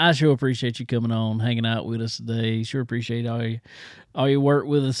 man, I sure appreciate you coming on, hanging out with us today. Sure appreciate all your work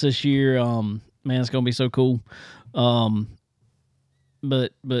with us this year. Man, it's gonna be so cool.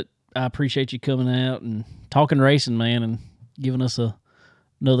 But I appreciate you coming out and talking racing, man, and giving us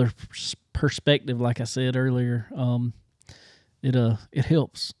another perspective. Like I said earlier, it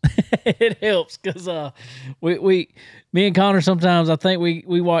helps. It helps because me and Connor sometimes I think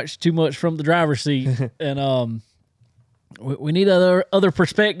we watch too much from the driver's seat, and we need other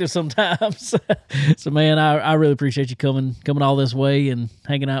perspectives sometimes. So man, I really appreciate you coming all this way and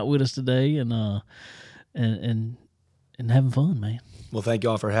hanging out with us today, and having fun, man. Well, thank you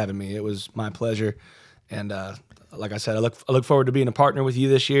all for having me. It was my pleasure. And like I said, I look forward to being a partner with you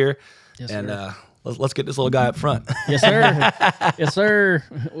this year. Yes, and sir. Let's get this little guy up front. Yes, sir. Yes, sir.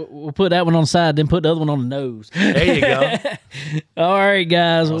 We'll put that one on the side, then put the other one on the nose. There you go. All right,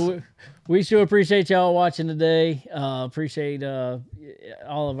 guys. Awesome. Well, we sure appreciate y'all watching today. Appreciate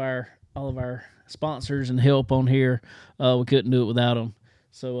all of our sponsors and help on here. We couldn't do it without them.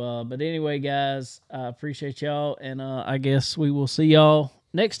 So, but anyway, guys, I appreciate y'all, and I guess we will see y'all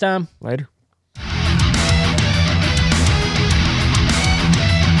next time. Later.